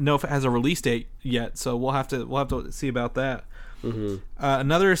you even know if it has a release date yet, so we'll have to see about that.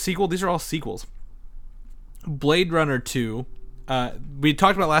 Another sequel. These are all sequels. Blade Runner 2. We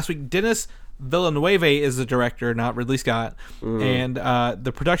talked about last week. Denis Villeneuve is the director, not Ridley Scott, and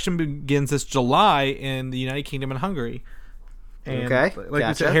the production begins this July in the United Kingdom and Hungary. And okay, like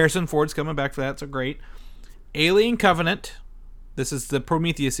we said, Harrison Ford's coming back for that, so great. Alien Covenant. This is the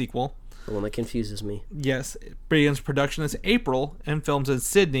Prometheus sequel. The one that confuses me. Yes, it begins production this April and films in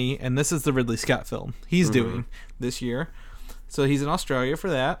Sydney, and this is the Ridley Scott film he's doing this year. So he's in Australia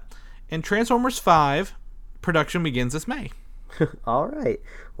for that. And Transformers 5 production begins this May. All right.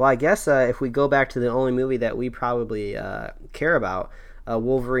 Well, I guess if we go back to the only movie that we probably care about,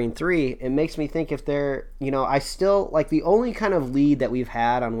 Wolverine 3, it makes me think if they're, I still, like, the only kind of lead that we've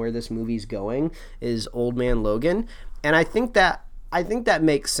had on where this movie's going is Old Man Logan. And I think that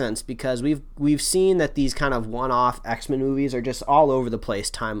makes sense because we've seen that these kind of one-off X-Men movies are just all over the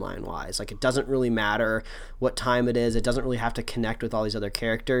place timeline-wise. Like, it doesn't really matter what time it is. It doesn't really have to connect with all these other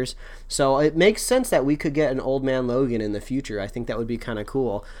characters. So it makes sense that we could get an Old Man Logan in the future. I think that would be kind of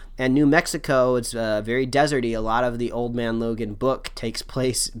cool. And New Mexico, it's very deserty. A lot of the Old Man Logan book takes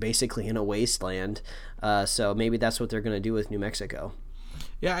place basically in a wasteland. So maybe that's what they're going to do with New Mexico.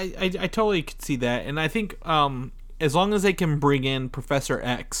 Yeah, I totally could see that. And I think... as long as they can bring in Professor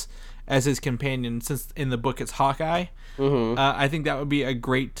X as his companion, since in the book it's Hawkeye. I think that would be a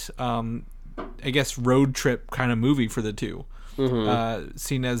great, I guess, road trip kind of movie for the two.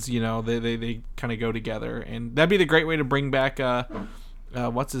 Seen as, they kind of go together, and that'd be the great way to bring back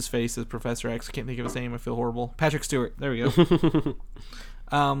what's his face as Professor X. I can't think of his name. I feel horrible. Patrick Stewart. There we go.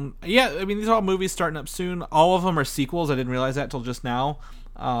 Yeah, I mean, these are all movies starting up soon. All of them are sequels. I didn't realize that till just now.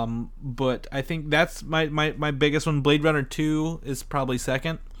 But I think that's my biggest one. Blade Runner 2 is probably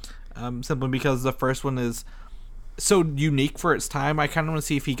second, simply because the first one is so unique for its time. I kind of want to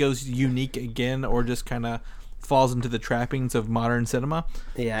see if he goes unique again or just kind of falls into the trappings of modern cinema.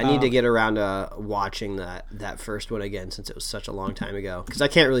 Yeah, I need to get around to watching that first one again, since it was such a long time ago, because I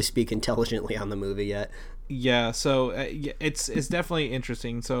can't really speak intelligently on the movie yet. Yeah, so it's definitely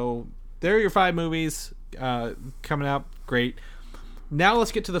interesting. So there are your 5 movies coming out. Great. Now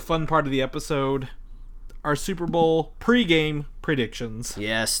let's get to the fun part of the episode, our Super Bowl pregame predictions.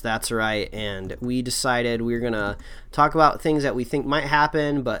 Yes, that's right. And we decided we were going to talk about things that we think might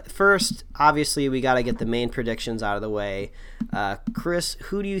happen. But first, obviously, we got to get the main predictions out of the way. Chris,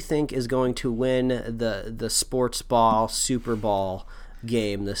 who do you think is going to win the sports ball Super Bowl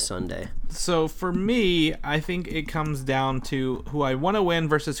game this Sunday? So for me, I think it comes down to who I want to win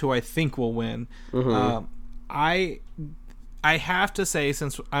versus who I think will win. I have to say,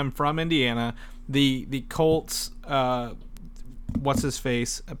 since I'm from Indiana, the Colts, what's his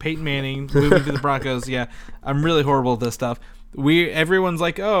face, Peyton Manning moving to the Broncos. Yeah, I'm really horrible at this stuff. Everyone's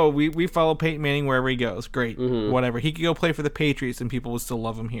like, oh, we follow Peyton Manning wherever he goes. Great, whatever. He could go play for the Patriots and people would still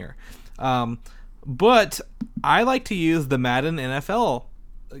love him here. But I like to use the Madden NFL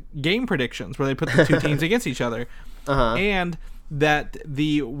game predictions where they put the two teams against each other, and that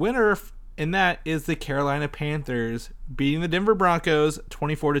the winner in that is the Carolina Panthers beating the Denver Broncos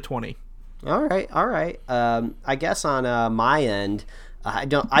 24-20. All right. I guess on my end,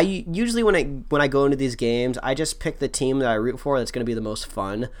 I usually when I go into these games, I just pick the team that I root for that's going to be the most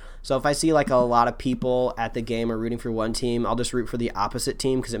fun. So if I see like a lot of people at the game are rooting for one team, I'll just root for the opposite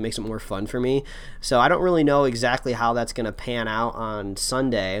team because it makes it more fun for me. So I don't really know exactly how that's going to pan out on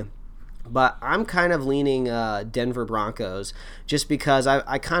Sunday, but I'm kind of leaning Denver Broncos just because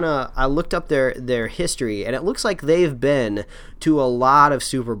I looked up their history, and it looks like they've been to a lot of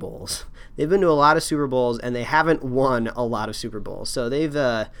Super Bowls. They've been to a lot of Super Bowls, and they haven't won a lot of Super Bowls. So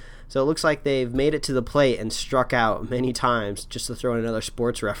so it looks like they've made it to the plate and struck out many times, just to throw in another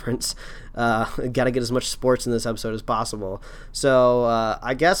sports reference. Got to get as much sports in this episode as possible. So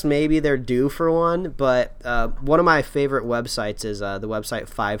I guess maybe they're due for one, but one of my favorite websites is the website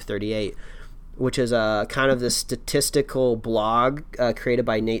 538, which is kind of this statistical blog created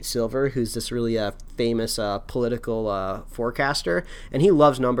by Nate Silver, who's this really famous political forecaster, and he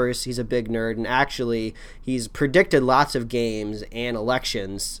loves numbers. He's a big nerd, and actually he's predicted lots of games and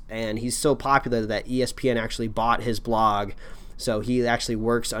elections, and he's so popular that ESPN actually bought his blog, so he actually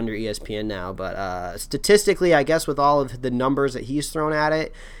works under ESPN now. But statistically, I guess with all of the numbers that he's thrown at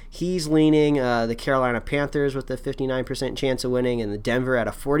it, he's leaning the Carolina Panthers with a 59% chance of winning and the Denver at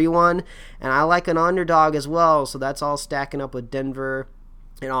a 41%. And I like an underdog as well, so that's all stacking up with Denver.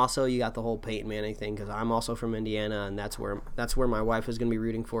 And also you got the whole Peyton Manning thing because I'm also from Indiana, and that's where my wife is going to be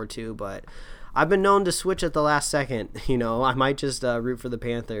rooting for too. But I've been known to switch at the last second. I might just root for the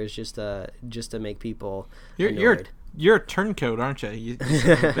Panthers just to make people annoyed. You're a turncoat, aren't you? You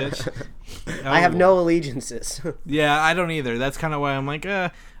son of a bitch. I have no allegiances. Yeah, I don't either. That's kind of why I'm like,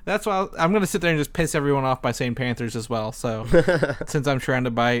 that's why I'm going to sit there and just piss everyone off by saying Panthers as well. So, since I'm trying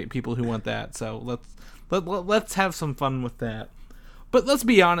to buy people who want that, so let's have some fun with that. But let's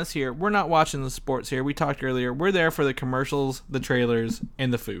be honest here. We're not watching the sports here. We talked earlier. We're there for the commercials, the trailers,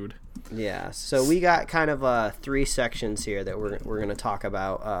 and the food. Yeah, so we got kind of 3 sections here that we're going to talk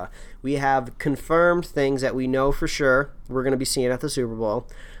about. We have confirmed things that we know for sure we're going to be seeing at the Super Bowl.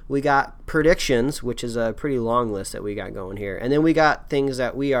 We got predictions, which is a pretty long list that we got going here. And then we got things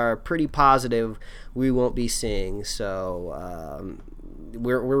that we are pretty positive we won't be seeing. So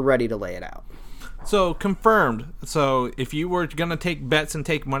we're ready to lay it out. So, confirmed. So, if you were going to take bets and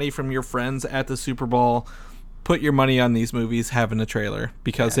take money from your friends at the Super Bowl, put your money on these movies having a trailer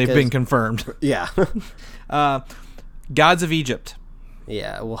because they've been confirmed. Yeah. Gods of Egypt.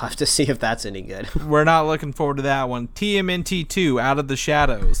 Yeah, we'll have to see if that's any good. We're not looking forward to that one. TMNT 2, Out of the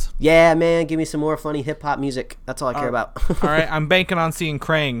Shadows. Yeah, man, give me some more funny hip-hop music. That's all I care about. All right, I'm banking on seeing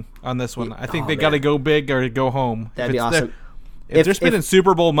Krang on this one. I think they got to go big or go home. That'd be awesome. If they're spending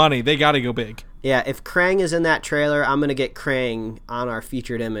Super Bowl money, they got to go big. Yeah, if Krang is in that trailer, I'm going to get Krang on our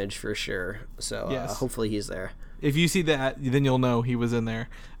featured image for sure. So hopefully he's there. If you see that, then you'll know he was in there.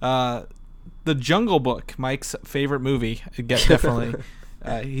 The Jungle Book, Mike's favorite movie, definitely.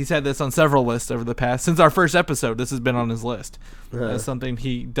 He's had this on several lists over the past. Since our first episode, this has been on his list. That's something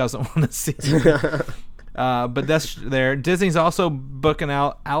he doesn't want to see. But that's there. Disney's also booking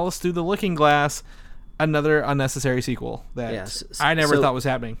out Alice Through the Looking Glass, another unnecessary sequel that I never thought was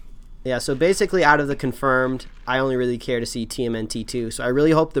happening. Yeah, so basically out of the confirmed, I only really care to see TMNT 2. So I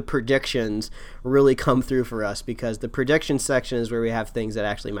really hope the predictions really come through for us, because the prediction section is where we have things that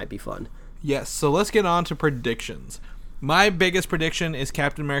actually might be fun. Yes, so let's get on to predictions. My biggest prediction is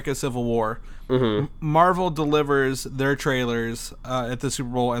Captain America Civil War. Mm-hmm. Marvel delivers their trailers at the Super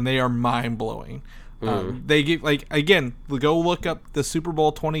Bowl, and they are mind-blowing. Mm-hmm. They give, like, again, go look up the Super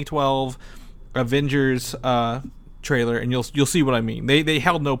Bowl 2012 Avengers trailer, and you'll see what I mean. They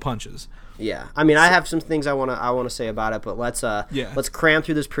held no punches. Yeah, I mean, I have some things I want to say about it, but let's cram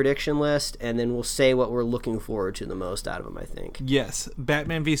through this prediction list, and then we'll say what we're looking forward to the most out of them, I think. Yes,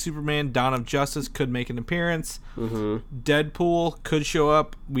 Batman v Superman: Dawn of Justice could make an appearance. Mm-hmm. Deadpool could show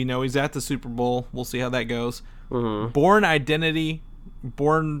up. We know he's at the Super Bowl. We'll see how that goes. Mm-hmm. Bourne Identity,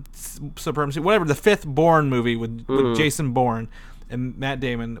 Bourne Supremacy, whatever, the fifth Bourne movie with Jason Bourne and Matt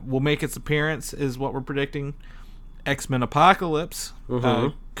Damon will make its appearance, is what we're predicting. X-Men Apocalypse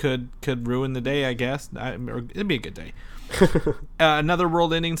could ruin the day, I guess. It'd be a good day. Another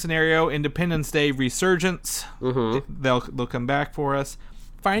world-ending scenario: Independence Day Resurgence. Mm-hmm. They'll come back for us.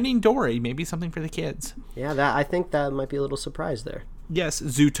 Finding Dory, maybe something for the kids. Yeah, I think that might be a little surprise there. Yes,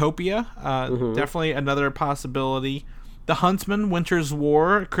 Zootopia, definitely another possibility. The Huntsman: Winter's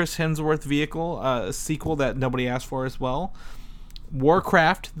War, Chris Hemsworth vehicle, a sequel that nobody asked for as well.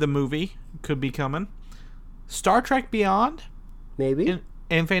 Warcraft, the movie, could be coming. Star Trek Beyond, maybe,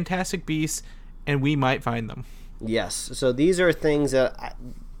 and Fantastic Beasts, and we might find them. Yes, so these are things that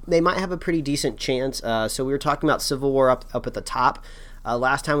they might have a pretty decent chance. So we were talking about Civil War up at the top.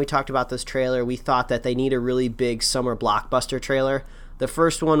 Last time we talked about this trailer, we thought that they need a really big summer blockbuster trailer. The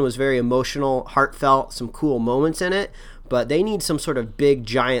first one was very emotional, heartfelt, some cool moments in it, but they need some sort of big,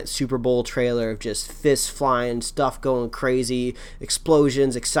 giant Super Bowl trailer of just fists flying, stuff going crazy,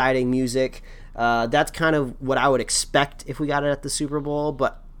 explosions, exciting music. That's kind of what I would expect if we got it at the Super Bowl,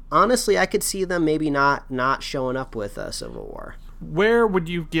 but honestly, I could see them maybe not showing up with a Civil War. Where would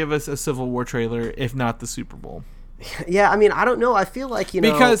you give us a Civil War trailer if not the Super Bowl? Yeah, I mean, I don't know. I feel like,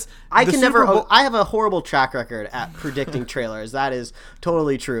 because I can never. I have a horrible track record at predicting trailers. That is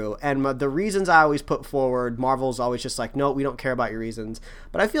totally true. And the reasons I always put forward, Marvel's always just like, no, we don't care about your reasons.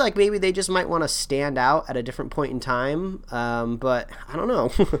 But I feel like maybe they just might want to stand out at a different point in time. But I don't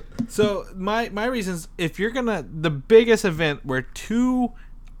know. So my reasons, if you're the biggest event where two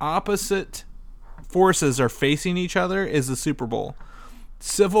opposite forces are facing each other is the Super Bowl.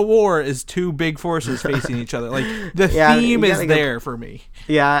 Civil War is two big forces facing each other. Like, the theme is there for me.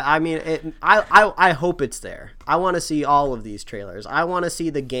 Yeah, I mean, I hope it's there. I want to see all of these trailers. I want to see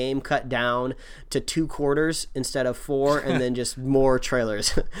the game cut down to 2 quarters instead of 4, and then just more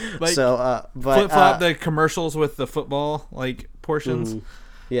trailers. Like, but flip flop the commercials with the football portions.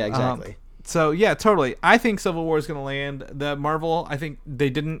 Yeah, exactly. So yeah, totally. I think Civil War is going to land. The Marvel, I think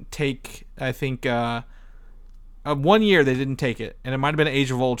they didn't take. 1 year they didn't take it, and it might have been Age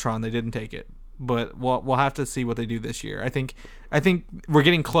of Ultron. They didn't take it, but we'll have to see what they do this year. I think we're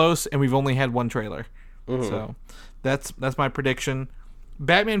getting close, and we've only had one trailer, so that's my prediction.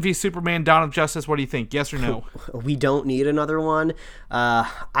 Batman v Superman: Dawn of Justice. What do you think? Yes or no? We don't need another one.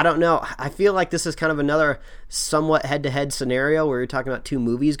 I don't know. I feel like this is kind of another somewhat head-to-head scenario where you're talking about 2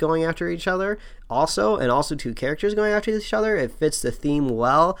 movies going after each other, and also 2 characters going after each other. It fits the theme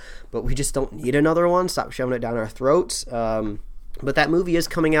well, but we just don't need another one. Stop shoving it down our throats. But that movie is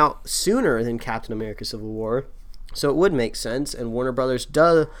coming out sooner than Captain America: Civil War, so it would make sense. And Warner Brothers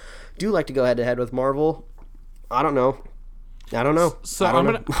do like to go head-to-head with Marvel. I don't know. So I'm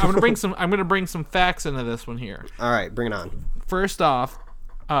gonna bring some facts into this one here. All right, bring it on. First off,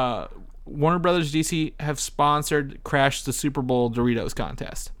 Warner Brothers DC have sponsored Crash the Super Bowl Doritos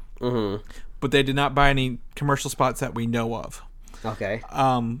contest, but they did not buy any commercial spots that we know of. Okay.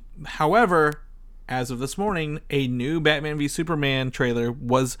 However, as of this morning, a new Batman v Superman trailer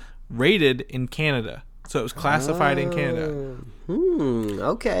was rated in Canada, so it was classified in Canada.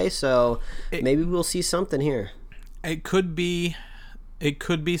 Okay, so maybe we'll see something here. It could be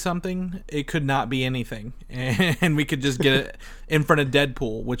something. It could not be anything, and we could just get it in front of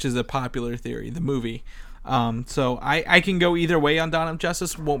Deadpool, which is a popular theory, the movie. So I can go either way on Dawn of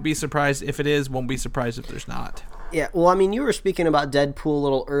Justice. Won't be surprised if it is. Won't be surprised if there's not. Yeah, well, I mean, you were speaking about Deadpool a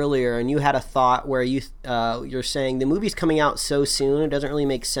little earlier, and you had a thought where you're saying the movie's coming out so soon, it doesn't really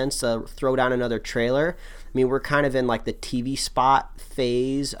make sense to throw down another trailer. mean, we're kind of in like the TV spot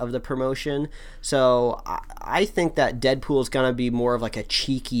phase of the promotion. So I think that Deadpool is going to be more of like a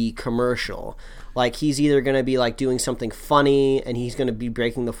cheeky commercial. Like, he's either going to be like doing something funny, and he's going to be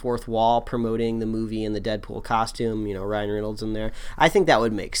breaking the fourth wall, promoting the movie in the Deadpool costume, Ryan Reynolds in there. I think that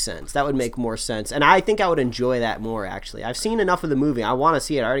would make sense. That would make more sense. And I think I would enjoy that more, actually. I've seen enough of the movie. I want to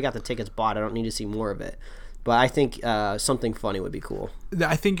see it. I already got the tickets bought. I don't need to see more of it. But I think something funny would be cool.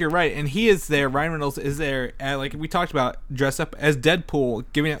 I think you're right. And he is there. Ryan Reynolds is there, like we talked about, dressed up as Deadpool,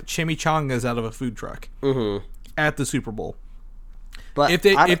 giving out chimichangas out of a food truck at the Super Bowl. But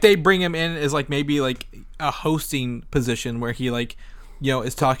if they bring him in as like maybe like a hosting position where he like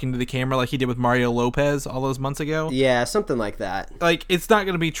is talking to the camera like he did with Mario Lopez all those months ago, yeah, something like that. Like, it's not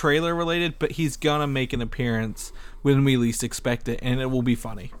going to be trailer related, but he's gonna make an appearance when we least expect it, and it will be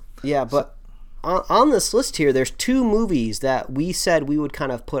funny. Yeah, but on this list here, there's 2 movies that we said we would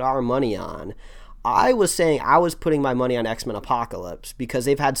kind of put our money on. I was saying I was putting my money on X-Men Apocalypse because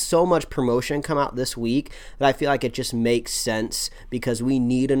they've had so much promotion come out this week that I feel like it just makes sense because we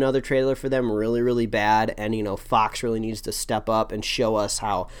need another trailer for them really, really bad. And, Fox really needs to step up and show us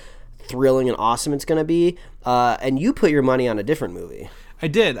how thrilling and awesome it's going to be. And you put your money on a different movie. I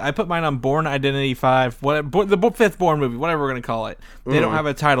did. I put mine on Bourne Identity 5, the fifth Bourne movie, whatever we're going to call it. They don't have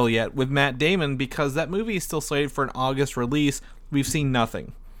a title yet with Matt Damon because that movie is still slated for an August release. We've seen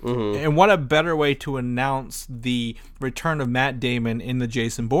nothing. And what a better way to announce the return of Matt Damon in the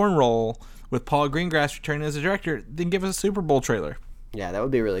Jason Bourne role with Paul Greengrass returning as a director than give us a Super Bowl trailer. Yeah, that would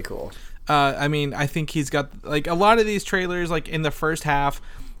be really cool. I mean, I think he's got like a lot of these trailers, like in the first half,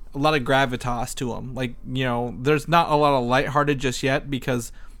 a lot of gravitas to them. Like, there's not a lot of lighthearted just yet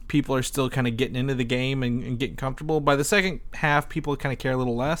because people are still kind of getting into the game and getting comfortable. By the second half, people kind of care a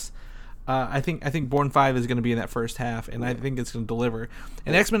little less. I think Bourne 5 is going to be in that first half, and I think it's going to deliver.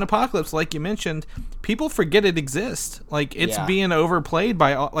 And X-Men Apocalypse, like you mentioned, people forget it exists. Like, it's being overplayed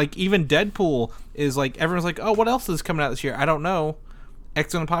by, like, even Deadpool is like, everyone's like, oh, what else is coming out this year? I don't know.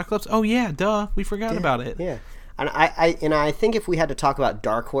 X-Men Apocalypse? Oh, yeah, duh. We forgot about it. Yeah. And I think if we had to talk about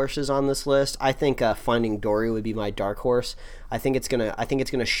dark horses on this list, I think Finding Dory would be my dark horse. I think it's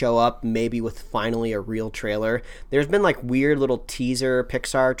gonna show up maybe with finally a real trailer. There's been like weird little teaser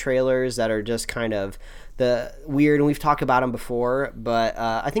Pixar trailers that are just kind of the weird, and we've talked about them before. But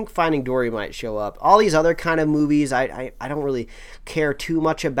I think Finding Dory might show up. All these other kind of movies, I don't really care too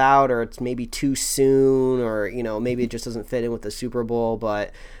much about, or it's maybe too soon, or maybe it just doesn't fit in with the Super Bowl.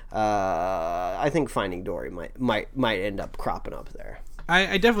 But I think Finding Dory might end up cropping up there.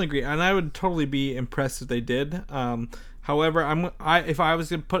 I definitely agree, and I would totally be impressed if they did. However, if I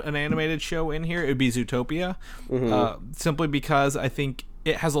was going to put an animated show in here, it would be Zootopia, simply because I think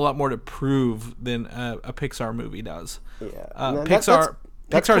it has a lot more to prove than a Pixar movie does. Yeah,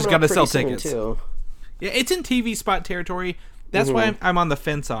 Pixar's got to sell tickets. Too. Yeah, it's in TV spot territory. That's why I'm on the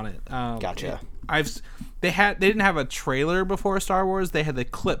fence on it. Gotcha. They didn't have a trailer before Star Wars. They had the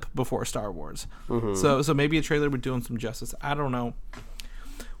clip before Star Wars. So maybe a trailer would do them some justice. I don't know.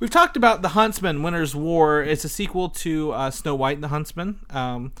 We've talked about The Huntsman, Winter's War. It's a sequel to Snow White and the Huntsman.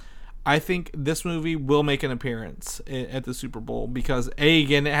 I think this movie will make an appearance at the Super Bowl because,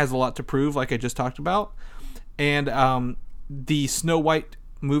 again, it has a lot to prove, like I just talked about. And the Snow White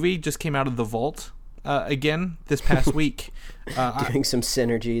movie just came out of the vault again this past week. Doing some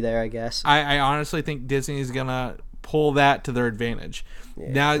synergy there, I guess. I honestly think Disney is going to pull that to their advantage.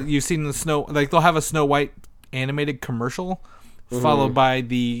 Yeah. Now you've seen they'll have a Snow White animated commercial followed by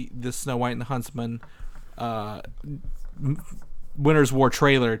the Snow White and the Huntsman Winter's War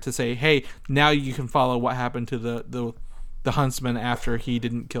trailer to say, hey, now you can follow what happened to the Huntsman after he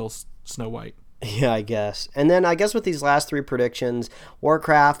didn't kill Snow White. Yeah, I guess. And then I guess with these last 3 predictions,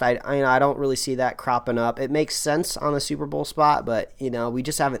 Warcraft, I don't really see that cropping up. It makes sense on the Super Bowl spot, but we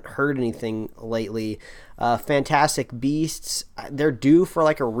just haven't heard anything lately. Fantastic Beasts, they're due for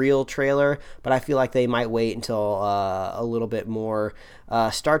like a real trailer, but I feel like they might wait until a little bit more.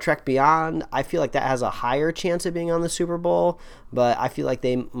 Star Trek Beyond, I feel like that has a higher chance of being on the Super Bowl, but I feel like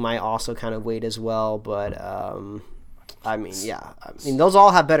they might also kind of wait as well. But those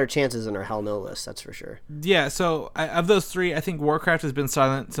all have better chances than our Hell No list, that's for sure. Yeah, so of those 3, I think Warcraft has been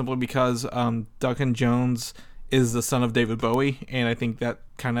silent simply because Duncan Jones is the son of David Bowie, and I think that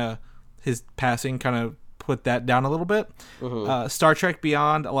kind of his passing kind of put that down a little bit. Star Trek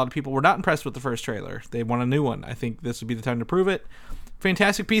Beyond, a lot of people were not impressed with the first trailer. They want a new one. I think this would be the time to prove it.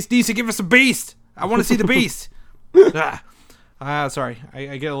 Fantastic Beasts, DC, give us a beast! I want to see the beast! Sorry,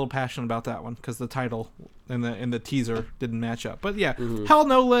 I get a little passionate about that one because the title and the teaser didn't match up. But yeah, Hell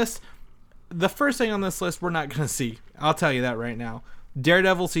No list. The first thing on this list we're not going to see. I'll tell you that right now.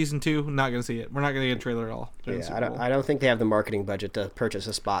 Daredevil season 2, not going to see it. We're not going to get a trailer at all. Yeah, I don't think they have the marketing budget to purchase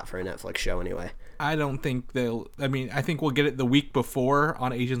a spot for a Netflix show anyway. I don't think they'll. I mean, I think we'll get it the week before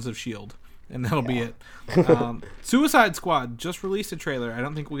on Agents of S.H.I.E.L.D., and that'll be it. Suicide Squad just released a trailer. I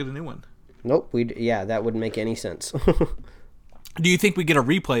don't think we'll get a new one. Nope. That wouldn't make any sense. Do you think we get a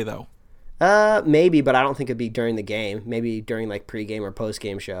replay, though? Maybe, but I don't think it'd be during the game. Maybe during like pre-game or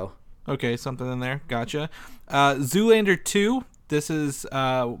post-game show. Okay, something in there. Gotcha. Zoolander 2. This is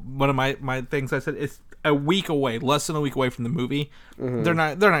one of my things I said. It's a week away, less than a week away from the movie. Mm-hmm. They're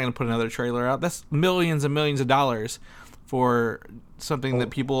not going to put another trailer out. That's millions and millions of dollars for something that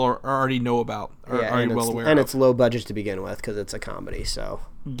people already know about, or already well aware of. And it's low budget to begin with because it's a comedy. So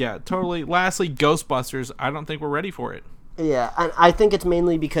yeah, totally. Lastly, Ghostbusters. I don't think we're ready for it. Yeah, and I think it's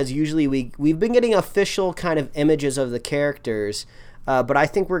mainly because usually we've been getting official kind of images of the characters. But I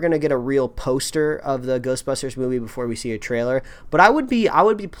think we're going to get a real poster of the Ghostbusters movie before we see a trailer. But I would be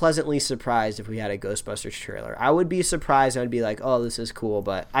pleasantly surprised if we had a Ghostbusters trailer. I would be surprised. I'd be like, "Oh, this is cool."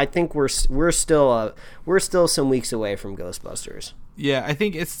 But I think we're still some weeks away from Ghostbusters. Yeah, I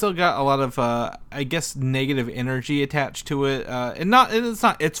think it's still got a lot of I guess negative energy attached to it, and it's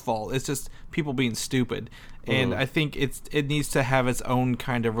not its fault. It's just people being stupid. And I think it needs to have its own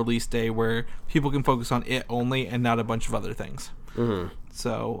kind of release day where people can focus on it only and not a bunch of other things. Mm-hmm.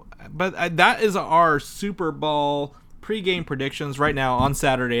 So, but that is our Super Bowl pregame predictions right now on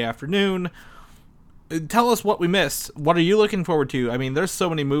Saturday afternoon. Tell us what we missed. What are you looking forward to? I mean, there's so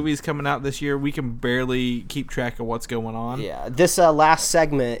many movies coming out this year. We can barely keep track of what's going on. Yeah, this last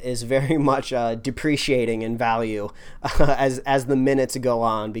segment is very much depreciating in value as the minutes go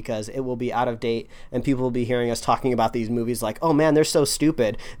on because it will be out of date and people will be hearing us talking about these movies like, oh man, they're so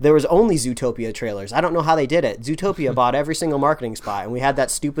stupid. There was only Zootopia trailers. I don't know how they did it. Zootopia bought every single marketing spot and we had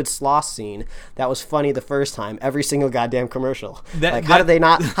that stupid sloth scene that was funny the first time. Every single goddamn commercial. How did they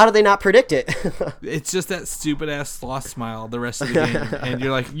not predict it? It's just that stupid ass sloth smile the rest of the game, and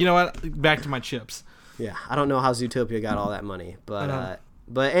you're like, you know what? Back to my chips. Yeah, I don't know how Zootopia got all that money, but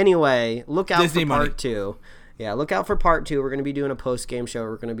anyway, look out Disney for part 2. Yeah, look out for part 2. We're going to be doing a post-game show.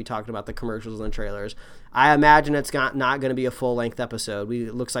 We're going to be talking about the commercials and trailers. I imagine it's not going to be a full-length episode.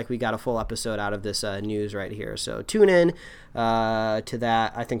 It looks like we got a full episode out of this news right here. So tune in to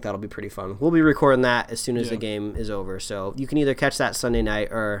that. I think that'll be pretty fun. We'll be recording that as soon as the game is over. So you can either catch that Sunday night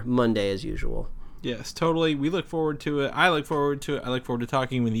or Monday as usual. Yes, totally. We look forward to it. I look forward to it. I look forward to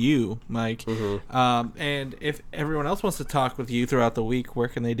talking with you, Mike. Mm-hmm. And if everyone else wants to talk with you throughout the week, where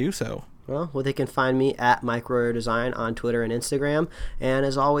can they do so? Well, they can find me at Mike Royer Design on Twitter and Instagram. And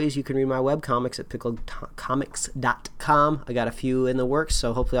as always, you can read my webcomics at pickledcomics.com. I got a few in the works,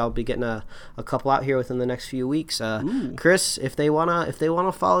 so hopefully I'll be getting a couple out here within the next few weeks. Chris, if they wanna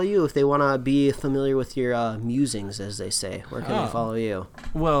follow you, if they wanna be familiar with your musings, as they say, where can they follow you?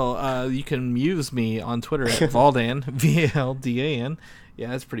 Well, you can muse me on Twitter at Valdan, VALDAN.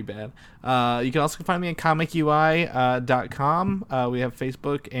 Yeah, that's pretty bad. You can also find me at comicui.com. We have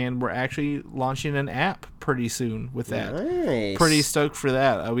Facebook, and we're actually launching an app pretty soon with that. Nice. Pretty stoked for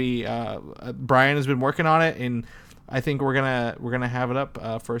that. Brian has been working on it, and I think we're gonna have it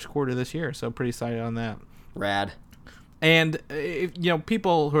up first quarter this year. So pretty excited on that. Rad. And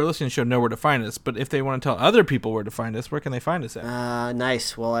people who are listening to the show know where to find us, but if they want to tell other people where to find us, where can they find us at?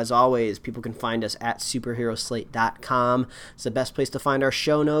 Nice. Well, as always, people can find us at superheroslate.com. It's the best place to find our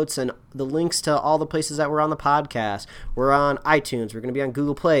show notes and the links to all the places that we're on the podcast. We're on iTunes. We're going to be on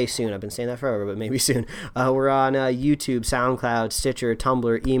Google Play soon. I've been saying that forever, but maybe soon. We're on YouTube, SoundCloud, Stitcher,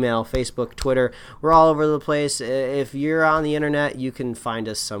 Tumblr, email, Facebook, Twitter. We're all over the place. If you're on the internet, you can find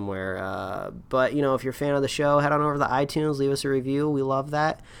us somewhere. But, if you're a fan of the show, head on over to the iTunes. Leave us a review. We love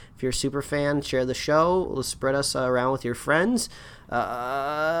that. If you're a super fan, share the show. Spread us around with your friends.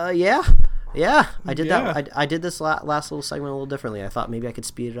 I did that. I did this last little segment a little differently. I thought maybe I could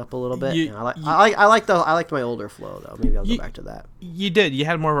speed it up a little bit. I liked my older flow though. Maybe I'll go back to that. You did. You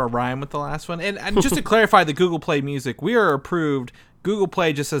had more of a rhyme with the last one. And just to clarify, the Google Play Music, we are approved. Google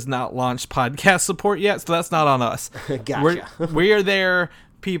Play just has not launched podcast support yet, so that's not on us. Gotcha. We are there.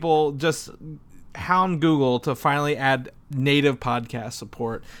 People just hound Google to finally add native podcast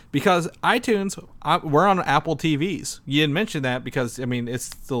support because iTunes, we're on Apple TVs. You didn't mention that because it's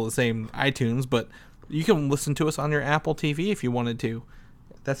still the same iTunes, but you can listen to us on your Apple TV if you wanted to.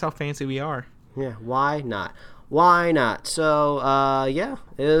 That's how fancy we are. Yeah, why not? So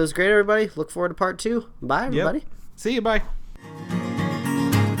it was great, everybody. Look forward to part 2. Bye, everybody. Yep. See you. Bye.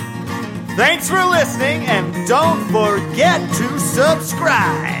 Thanks for listening, and don't forget to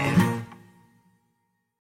subscribe.